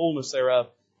Lord's and the fullness thereof.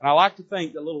 And I like to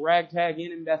think that little ragtag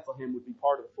inn in Bethlehem would be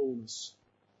part of the fullness.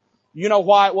 You know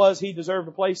why it was He deserved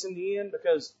a place in the inn?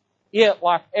 Because it,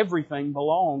 like everything,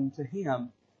 belonged to Him.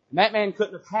 And that man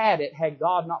couldn't have had it had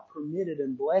God not permitted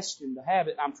and blessed him to have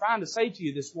it. And I'm trying to say to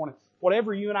you this morning,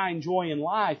 whatever you and I enjoy in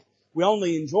life, we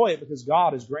only enjoy it because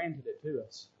God has granted it to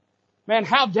us. Man,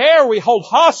 how dare we hold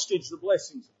hostage the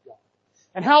blessings of God?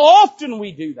 And how often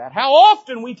we do that. How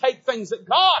often we take things that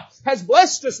God has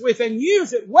blessed us with and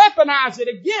use it, weaponize it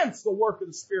against the work of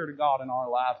the Spirit of God in our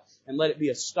life and let it be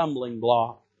a stumbling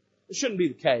block. It shouldn't be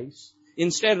the case.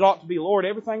 Instead, it ought to be, Lord,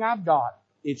 everything I've got,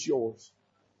 it's yours.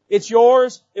 It's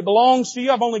yours. It belongs to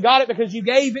you. I've only got it because you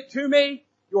gave it to me.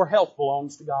 Your health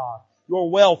belongs to God. Your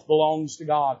wealth belongs to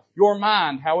God. Your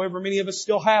mind, however many of us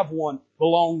still have one,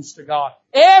 belongs to God.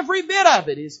 Every bit of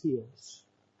it is His.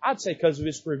 I'd say because of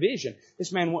His provision.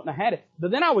 This man wouldn't have had it.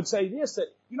 But then I would say this, that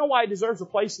you know why he deserves a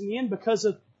place in the inn? Because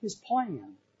of His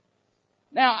plan.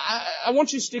 Now, I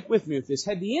want you to stick with me with this.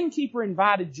 Had the innkeeper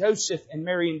invited Joseph and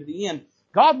Mary into the inn,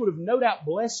 God would have no doubt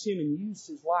blessed him and used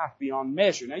his life beyond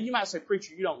measure. Now, you might say,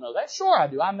 preacher, you don't know that. Sure I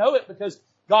do. I know it because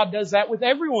God does that with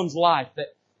everyone's life,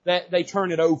 that they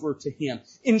turn it over to Him.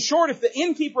 In short, if the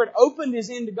innkeeper had opened his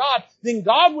inn to God, then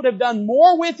God would have done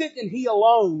more with it than he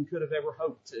alone could have ever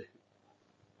hoped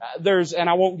to. And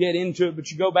I won't get into it,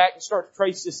 but you go back and start to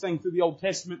trace this thing through the Old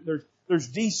Testament. There's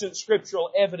decent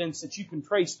scriptural evidence that you can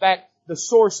trace back the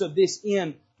source of this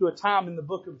inn to a time in the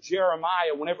book of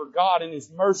Jeremiah, whenever God in His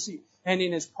mercy and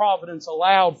in His providence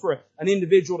allowed for an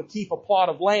individual to keep a plot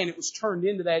of land. It was turned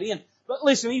into that inn. But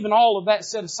listen, even all of that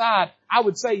set aside, I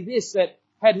would say this, that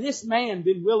had this man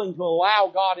been willing to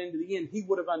allow God into the inn, he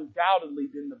would have undoubtedly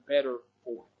been the better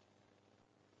for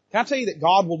it. Can I tell you that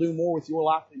God will do more with your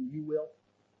life than you will?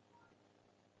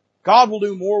 God will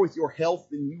do more with your health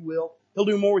than you will. He'll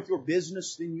do more with your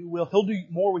business than you will. He'll do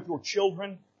more with your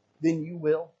children than you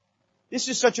will. This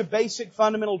is such a basic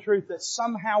fundamental truth that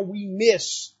somehow we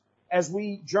miss as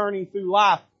we journey through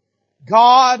life.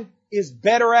 God is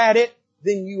better at it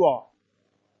than you are.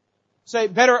 Say,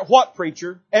 better at what,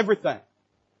 preacher? Everything.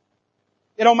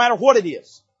 It don't matter what it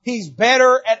is. He's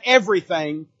better at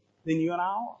everything than you and I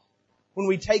are. When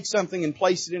we take something and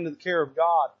place it into the care of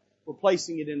God, we're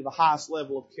placing it into the highest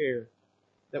level of care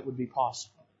that would be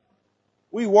possible.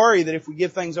 We worry that if we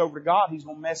give things over to God, He's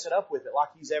going to mess it up with it like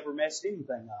He's ever messed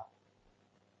anything up.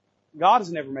 God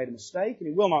has never made a mistake, and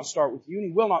He will not start with you, and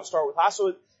He will not start with I.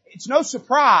 So it's no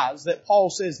surprise that Paul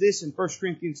says this in 1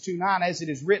 Corinthians 2:9, as it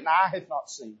is written, eye hath not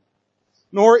seen,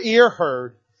 nor ear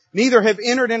heard, neither have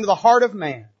entered into the heart of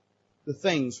man the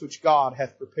things which God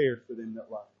hath prepared for them that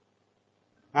love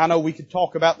Him. I know we could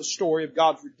talk about the story of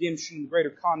God's redemption, the greater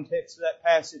context of that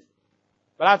passage,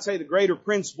 but I'd say the greater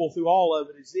principle through all of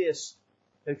it is this,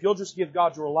 that if you'll just give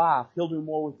God your life, He'll do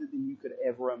more with it than you could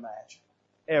ever imagine.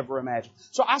 Ever imagine.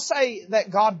 So I say that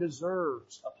God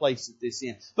deserves a place at this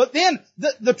end. But then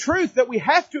the truth that we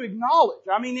have to acknowledge,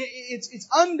 I mean, it's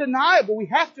undeniable. We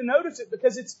have to notice it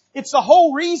because it's the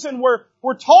whole reason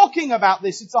we're talking about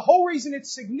this. It's the whole reason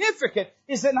it's significant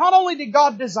is that not only did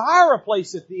God desire a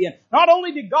place at the end, not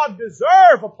only did God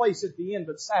deserve a place at the end,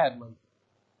 but sadly,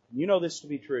 you know this to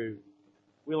be true,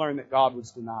 we learn that God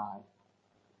was denied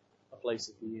a place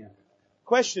at the end.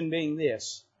 Question being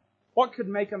this, what could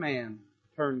make a man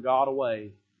turn God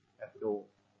away at the door?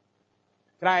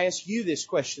 Can I ask you this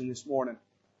question this morning?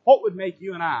 What would make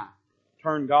you and I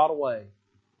turn God away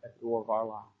at the door of our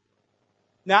life?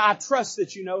 Now, I trust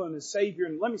that you know Him as Savior,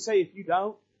 and let me say, if you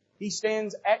don't, He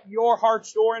stands at your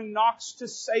heart's door and knocks to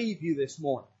save you this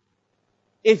morning.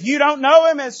 If you don't know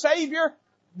Him as Savior,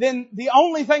 then the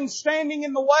only thing standing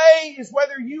in the way is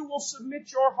whether you will submit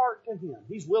your heart to Him.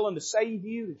 He's willing to save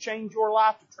you, to change your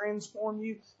life, to transform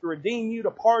you, to redeem you,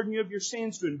 to pardon you of your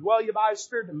sins, to indwell you by His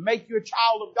Spirit, to make you a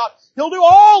child of God. He'll do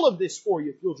all of this for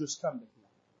you if you'll just come to Him.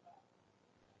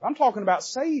 I'm talking about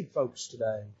saved folks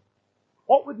today.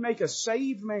 What would make a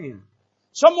saved man?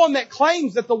 Someone that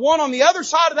claims that the one on the other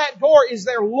side of that door is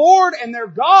their Lord and their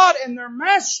God and their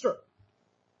Master.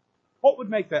 What would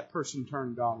make that person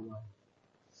turn God away?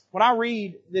 When I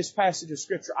read this passage of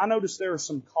Scripture, I notice there are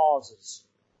some causes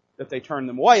that they turn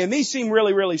them away. And these seem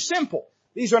really, really simple.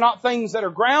 These are not things that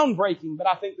are groundbreaking, but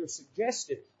I think they're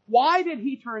suggestive. Why did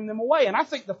he turn them away? And I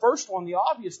think the first one, the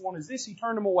obvious one, is this. He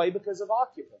turned them away because of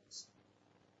occupants.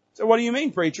 So what do you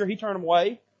mean, preacher? He turned them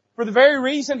away for the very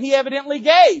reason he evidently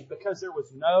gave, because there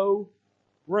was no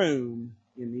room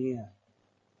in the inn.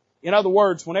 In other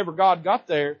words, whenever God got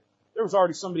there, there was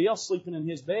already somebody else sleeping in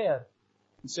His bed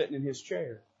and sitting in His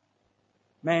chair.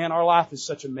 Man, our life is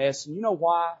such a mess. And you know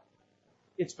why?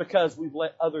 It's because we've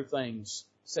let other things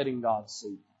sit in God's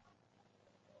seat.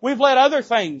 We've let other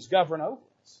things govern over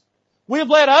us. We've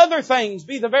let other things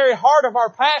be the very heart of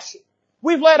our passion.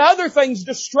 We've let other things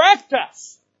distract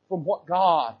us from what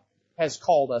God has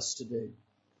called us to do.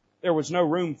 There was no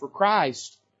room for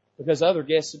Christ because other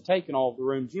guests had taken all of the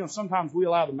rooms. You know, sometimes we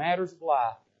allow the matters of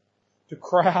life to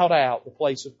crowd out the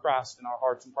place of Christ in our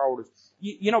hearts and priorities.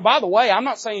 You know, by the way, I'm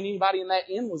not saying anybody in that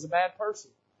inn was a bad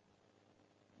person.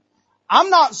 I'm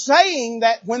not saying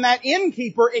that when that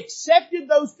innkeeper accepted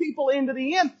those people into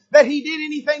the inn, that he did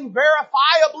anything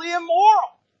verifiably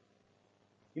immoral.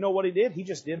 You know what he did? He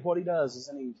just did what he does as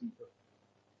an innkeeper.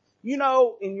 You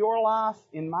know, in your life,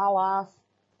 in my life,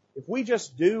 if we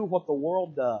just do what the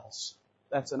world does,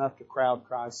 that's enough to crowd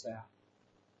Christ out.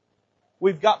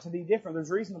 We've got to be different.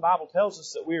 There's a reason the Bible tells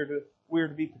us that we are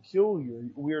to be peculiar.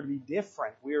 We are to be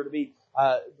different. We are to be,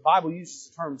 the Bible uses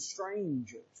the term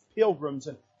strangers, pilgrims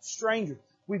and strangers.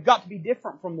 We've got to be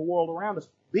different from the world around us.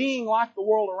 Being like the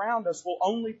world around us will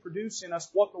only produce in us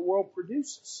what the world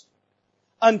produces.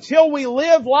 Until we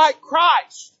live like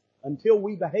Christ, until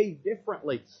we behave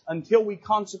differently, until we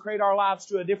consecrate our lives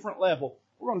to a different level,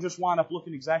 we're going to just wind up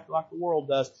looking exactly like the world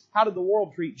does. How did the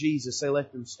world treat Jesus? They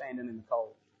left Him standing in the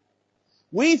cold.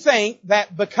 We think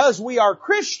that because we are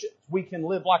Christians, we can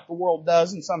live like the world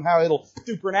does and somehow it'll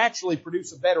supernaturally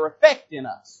produce a better effect in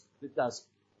us. It doesn't.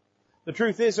 The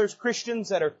truth is there's Christians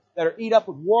that are eat up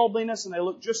with worldliness and they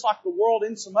look just like the world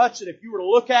in so much that if you were to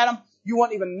look at them, you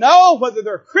wouldn't even know whether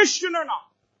they're a Christian or not.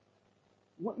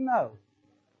 You wouldn't know.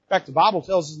 In fact, the Bible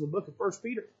tells us in the book of 1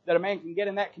 Peter that a man can get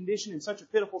in that condition in such a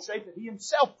pitiful shape that he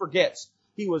himself forgets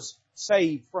he was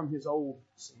saved from his old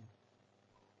sin.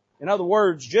 In other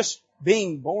words, just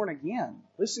being born again,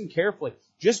 listen carefully,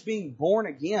 just being born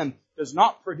again does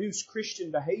not produce Christian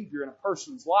behavior in a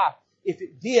person's life. If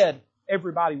it did,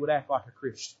 everybody would act like a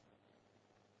Christian.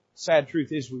 Sad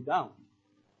truth is we don't.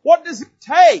 What does it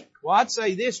take? Well, I'd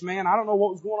say this, man, I don't know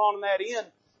what was going on in that inn,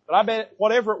 but I bet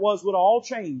whatever it was would have all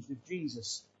changed if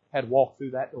Jesus had walked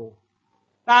through that door.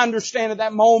 Now, I understand at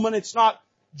that moment it's not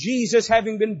Jesus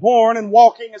having been born and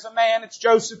walking as a man, it's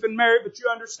Joseph and Mary, but you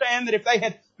understand that if they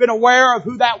had been aware of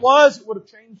who that was, it would have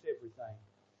changed everything.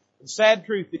 The sad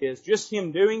truth is, just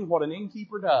him doing what an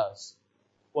innkeeper does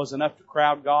was enough to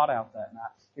crowd God out that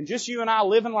night. And just you and I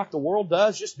living like the world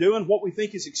does, just doing what we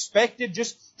think is expected,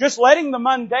 just letting the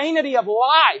mundanity of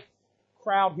life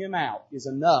crowd Him out is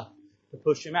enough to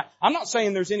push Him out. I'm not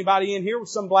saying there's anybody in here with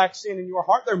some black sin in your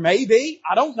heart. There may be.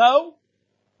 I don't know.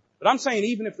 But I'm saying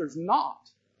even if there's not,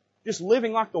 just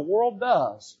living like the world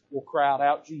does will crowd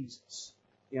out Jesus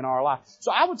in our life.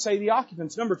 So I would say the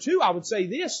occupants. Number two, I would say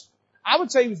this. I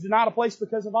would say he was denied a place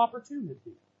because of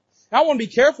opportunity. Now I want to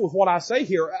be careful with what I say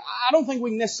here. I don't think we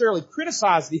can necessarily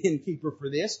criticize the innkeeper for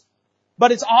this,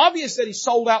 but it's obvious that he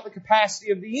sold out the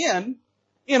capacity of the inn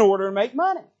in order to make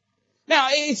money. Now,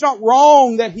 it's not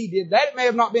wrong that he did that. It may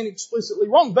have not been explicitly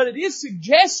wrong, but it is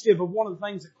suggestive of one of the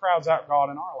things that crowds out God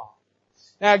in our life.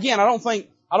 Now again, I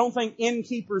don't think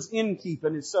innkeepers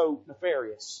innkeeping is so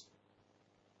nefarious.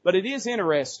 But it is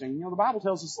interesting. You know, the Bible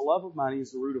tells us the love of money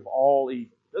is the root of all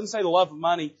evil. It doesn't say the love of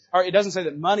money, or it doesn't say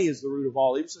that money is the root of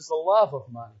all evil. It says the love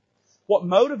of money. What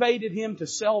motivated him to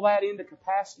sell that into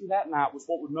capacity that night was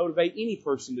what would motivate any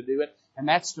person to do it, and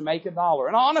that's to make $1.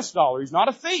 An honest dollar. He's not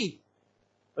a thief.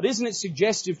 But isn't it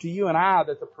suggestive to you and I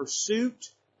that the pursuit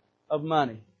of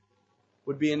money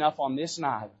would be enough on this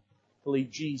night to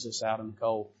leave Jesus out in the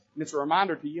cold? And it's a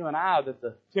reminder to you and I that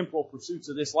the temporal pursuits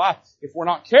of this life, if we're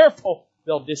not careful,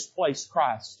 they'll displace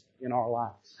Christ in our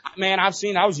life. Man, I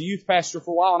was a youth pastor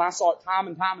for a while, and I saw it time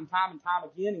and time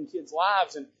again in kids'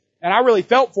 lives, and I really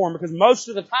felt for them because most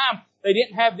of the time they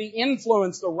didn't have the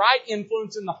right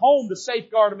influence in the home to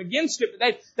safeguard them against it.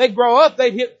 But they'd grow up,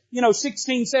 they'd hit,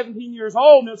 16, 17 years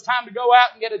old, and it was time to go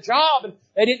out and get a job, and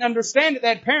they didn't understand it. They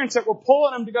had parents that were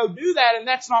pulling them to go do that, and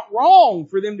that's not wrong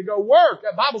for them to go work.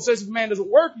 The Bible says if a man doesn't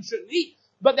work, he shouldn't eat.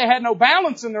 But they had no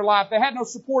balance in their life. They had no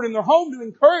support in their home to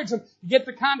encourage them to get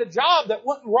the kind of job that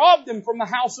wouldn't rob them from the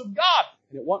house of God.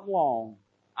 And it wasn't long.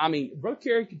 I mean, Brother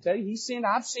Carey can tell you, he's seen it,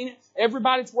 I've seen it.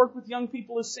 Everybody that's worked with young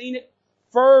people has seen it.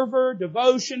 Fervor,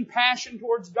 devotion, passion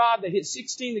towards God. They hit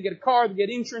 16, they get a car, they get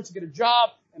insurance, they get a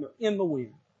job, and they're in the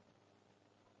wind.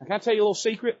 Now, can I tell you a little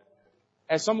secret?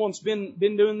 As someone's been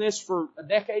doing this for a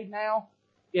decade now,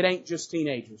 it ain't just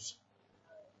teenagers.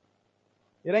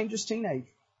 It ain't just teenagers.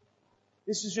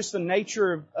 This is just the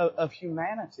nature of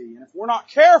humanity. And if we're not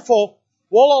careful,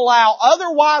 we'll allow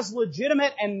otherwise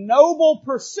legitimate and noble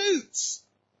pursuits,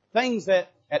 things that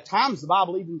at times the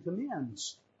Bible even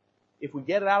commends. If we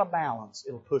get it out of balance,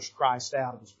 it'll push Christ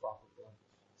out of His proper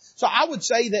place. So I would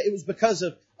say that it was because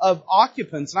of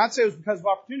occupants, and I'd say it was because of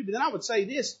opportunity, but then I would say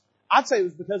this, I'd say it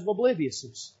was because of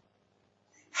obliviousness.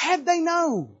 Had they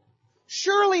known,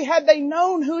 surely had they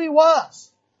known who He was,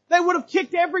 they would have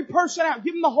kicked every person out,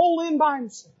 given the whole inn by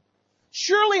himself.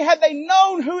 Surely had they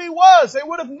known who He was, they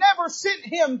would have never sent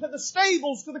Him to the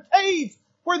stables, to the caves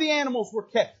where the animals were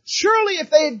kept. Surely if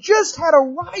they had just had a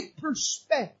right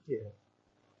perspective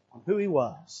on who He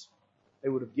was, they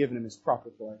would have given Him His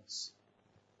proper place.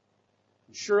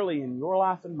 And surely in your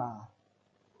life and mine,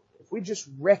 if we just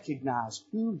recognize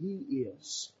who He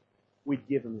is, we'd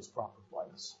give Him His proper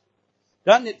place.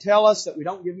 Doesn't it tell us that we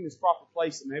don't give Him His proper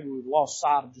place, that maybe we've lost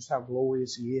sight of just how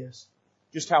glorious He is,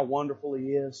 just how wonderful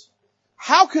He is?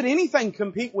 How could anything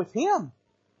compete with Him?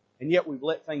 And yet we've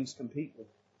let things compete with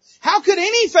Him. How could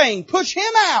anything push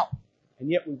Him out? And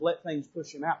yet we've let things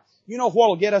push Him out. You know what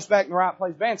will get us back in the right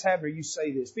place? Vance Havner used to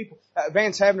say this.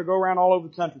 Vance Havner go around all over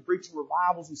the country preaching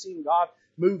revivals and seeing God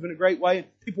move in a great way.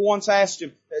 And people once asked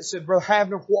him, said, Brother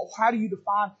Havner, how do you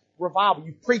define revival?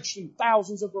 You've preached in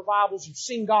thousands of revivals. You've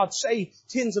seen God save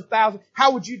tens of thousands.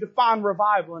 How would you define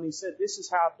revival? And he said, this is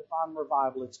how I define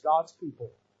revival. It's God's people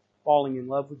falling in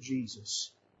love with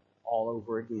Jesus all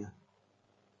over again.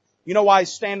 You know why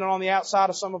He's standing on the outside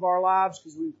of some of our lives?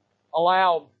 Because we've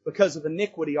allowed, because of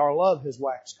iniquity, our love has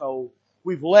waxed cold.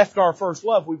 We've left our first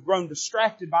love. We've grown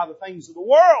distracted by the things of the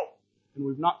world. And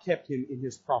we've not kept Him in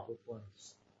His proper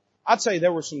place. I'd say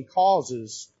there were some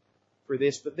causes for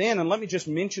this, but then, and let me just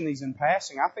mention these in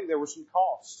passing, I think there were some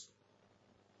costs.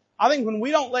 I think when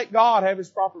we don't let God have His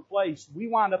proper place, we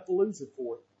wind up the loser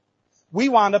for it. We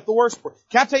wind up the worse for it.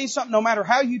 Can I tell you something? No matter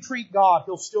how you treat God,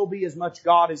 He'll still be as much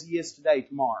God as He is today,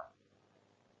 tomorrow.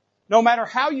 No matter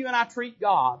how you and I treat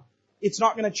God, it's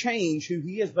not going to change who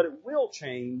He is, but it will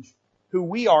change who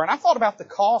we are. And I thought about the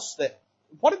cost that,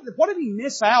 what did He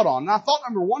miss out on? And I thought,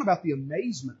 number one, about the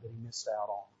amazement that He missed out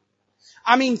on.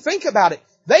 I mean, think about it.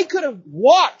 They could have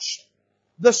watched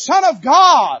the Son of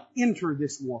God enter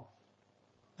this world.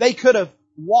 They could have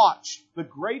watched the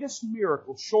greatest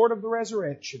miracle, short of the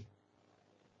resurrection,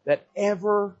 that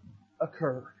ever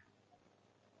occurred.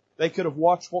 They could have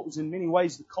watched what was in many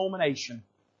ways the culmination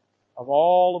of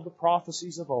all of the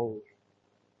prophecies of old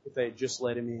if they had just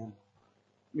let Him in.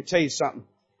 Let me tell you something.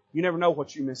 You never know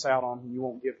what you miss out on when you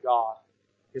won't give God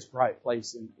His right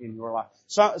place in your life.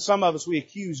 Some of us, we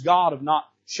accuse God of not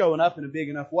showing up in a big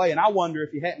enough way, and I wonder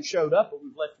if He hadn't showed up, but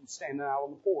we've left Him standing out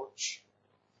on the porch.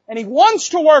 And He wants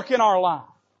to work in our life,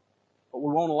 but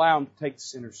we won't allow Him to take the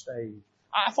center stage.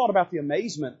 I thought about the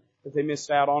amazement that they missed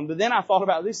out on, but then I thought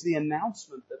about this, the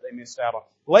announcement that they missed out on.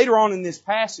 Later on in this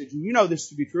passage, and you know this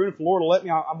to be true, and if the Lord will let me,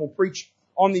 I'm going to preach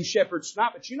on these shepherds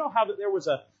tonight, but you know how that there was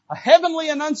a heavenly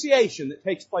annunciation that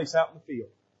takes place out in the field.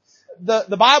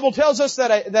 The Bible tells us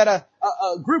that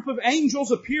a group of angels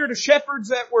appear to shepherds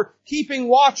that were keeping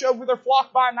watch over their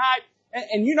flock by night.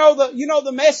 And you know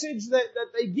the message that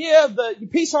they give, the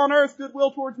peace on earth,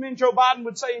 goodwill towards men, Joe Biden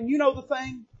would say, and you know the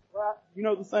thing, right? You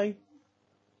know the thing.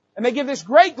 And they give this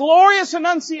great glorious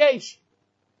annunciation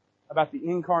about the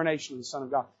incarnation of the Son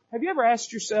of God. Have you ever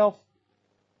asked yourself,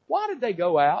 why did they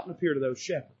go out and appear to those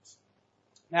shepherds?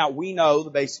 Now, we know the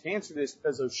basic answer to this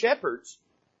because those shepherds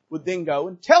would then go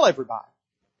and tell everybody.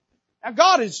 Now,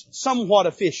 God is somewhat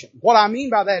efficient. What I mean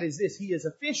by that is this. He is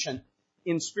efficient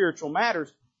in spiritual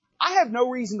matters. I have no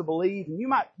reason to believe, and you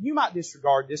might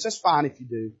disregard this. That's fine if you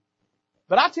do.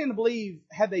 But I tend to believe,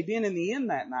 had they been in the inn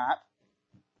that night,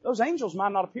 those angels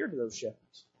might not appear to those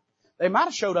shepherds. They might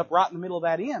have showed up right in the middle of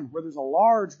that inn where there's a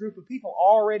large group of people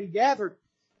already gathered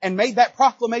and made that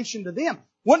proclamation to them.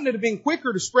 Wouldn't it have been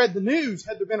quicker to spread the news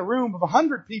had there been a room of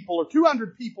 100 people or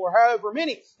 200 people or however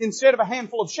many instead of a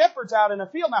handful of shepherds out in a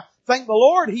field? Now, thank the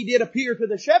Lord He did appear to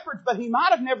the shepherds, but He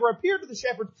might have never appeared to the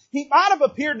shepherds. He might have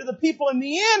appeared to the people in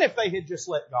the inn if they had just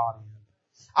let God in.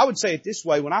 I would say it this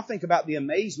way. When I think about the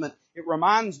amazement, it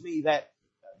reminds me that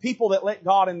people that let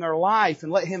God in their life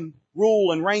and let Him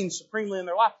rule and reign supremely in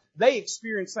their life, they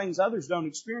experience things others don't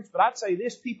experience. But I'd say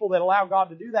this, people that allow God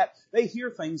to do that, they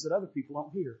hear things that other people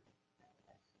don't hear.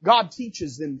 God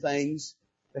teaches them things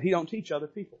that He don't teach other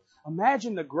people.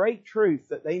 Imagine the great truth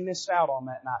that they missed out on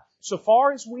that night. So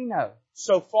far as we know,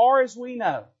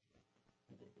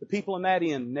 the people in that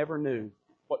inn never knew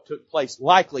what took place,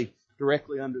 likely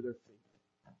directly under their feet.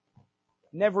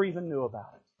 Never even knew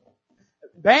about it.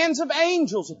 Bands of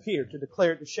angels appeared to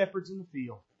declare it to shepherds in the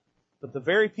field, but the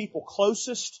very people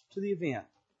closest to the event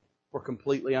were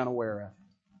completely unaware of it.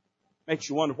 Makes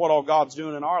you wonder what all God's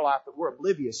doing in our life that we're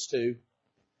oblivious to,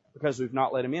 because we've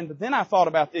not let Him in. But then I thought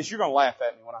about this. You're going to laugh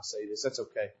at me when I say this. That's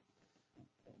okay.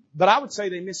 But I would say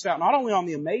they missed out not only on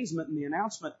the amazement and the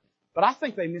announcement, but I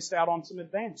think they missed out on some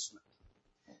advancement.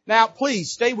 Now,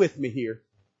 please stay with me here.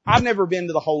 I've never been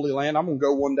to the Holy Land. I'm going to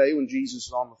go one day when Jesus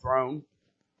is on the throne.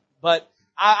 But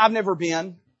I've never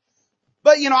been.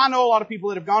 But, I know a lot of people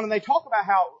that have gone, and they talk about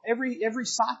how every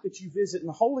site that you visit in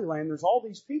the Holy Land, there's all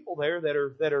these people there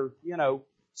that are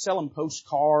selling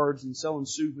postcards and selling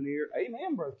souvenirs.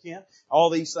 Amen, Brother Kent. All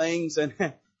these things. And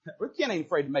Brother Kent ain't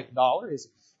afraid to make a dollar, is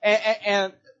he?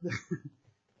 And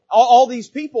all these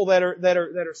people that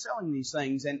are selling these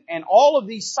things and all of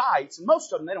these sites, and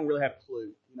most of them, they don't really have a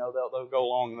clue. They'll go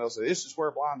along and they'll say, this is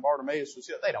where blind Bartimaeus was.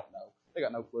 They don't know. They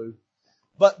got no clue.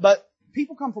 But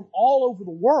people come from all over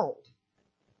the world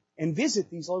and visit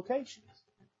these locations.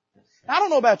 Now, I don't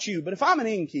know about you, but if I'm an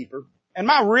innkeeper and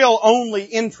my real only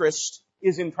interest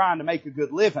is in trying to make a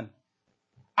good living,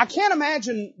 I can't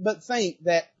imagine but think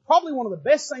that probably one of the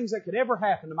best things that could ever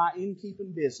happen to my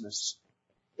innkeeping business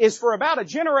is for about a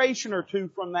generation or two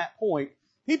from that point,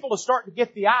 people to start to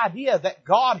get the idea that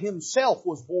God Himself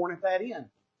was born at that inn.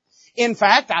 In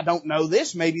fact, I don't know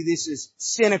this, maybe this is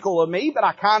cynical of me, but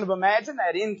I kind of imagine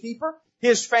that innkeeper,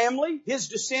 his family, his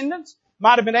descendants,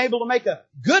 might have been able to make a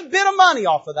good bit of money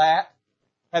off of that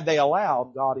had they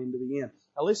allowed God into the inn.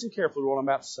 Now listen carefully to what I'm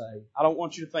about to say. I don't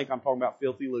want you to think I'm talking about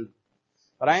filthy lucre.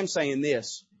 But I am saying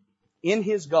this. In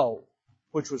his goal,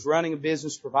 which was running a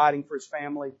business, providing for his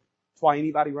family, that's why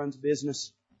anybody runs a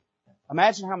business.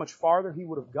 Imagine how much farther he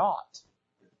would have got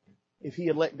if he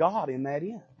had let God in that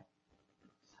inn.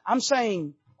 I'm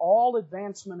saying all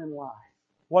advancement in life,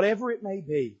 whatever it may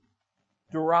be,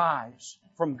 derives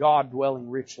from God dwelling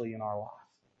richly in our life.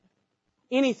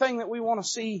 Anything that we want to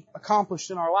see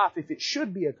accomplished in our life, if it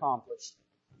should be accomplished,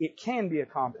 it can be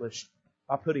accomplished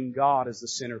by putting God as the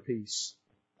centerpiece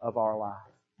of our life.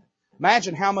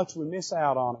 Imagine how much we miss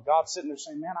out on it. God's sitting there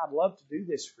saying, man, I'd love to do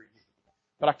this for you,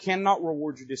 but I cannot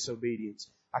reward your disobedience.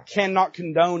 I cannot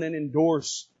condone and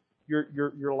endorse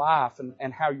your life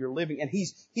and how you're living. And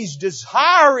He's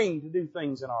desiring to do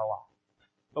things in our life,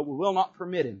 but we will not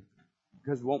permit Him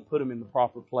because we won't put Him in the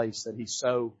proper place that He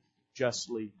so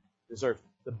justly deserves.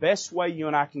 The best way you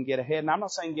and I can get ahead, and I'm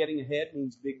not saying getting ahead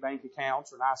means big bank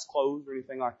accounts or nice clothes or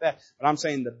anything like that, but I'm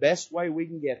saying the best way we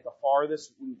can get, the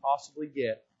farthest we can possibly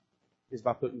get, is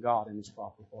by putting God in His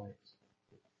proper place.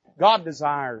 God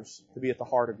desires to be at the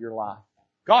heart of your life.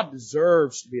 God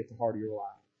deserves to be at the heart of your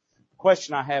life.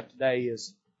 question I have today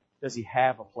is, does He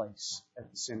have a place at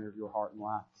the center of your heart and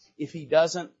life? If He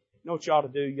doesn't, you know what you ought to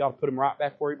do? You ought to put Him right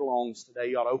back where He belongs today.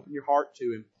 You ought to open your heart to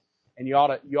Him. And you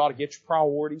ought to get your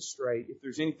priorities straight. If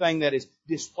there's anything that has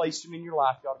displaced Him in your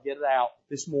life, you ought to get it out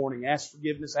this morning. Ask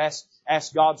forgiveness.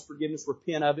 Ask God's forgiveness.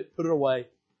 Repent of it. Put it away.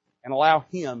 And allow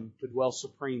Him to dwell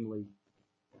supremely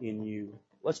in you.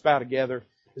 Let's bow together.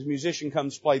 As a musician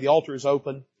comes to play, the altar is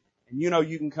open. And you know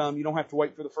you can come. You don't have to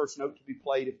wait for the first note to be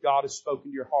played. If God has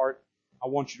spoken to your heart, I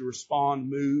want you to respond,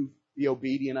 move, be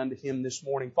obedient unto Him this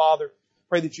morning. Father,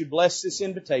 pray that you bless this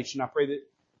invitation. I pray that,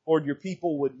 Lord, your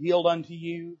people would yield unto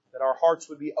you, that our hearts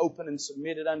would be open and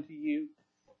submitted unto you.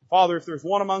 Father, if there's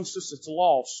one amongst us that's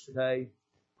lost today,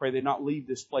 pray they'd not leave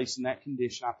this place in that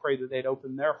condition. I pray that they'd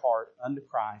open their heart unto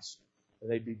Christ, that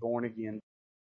they'd be born again.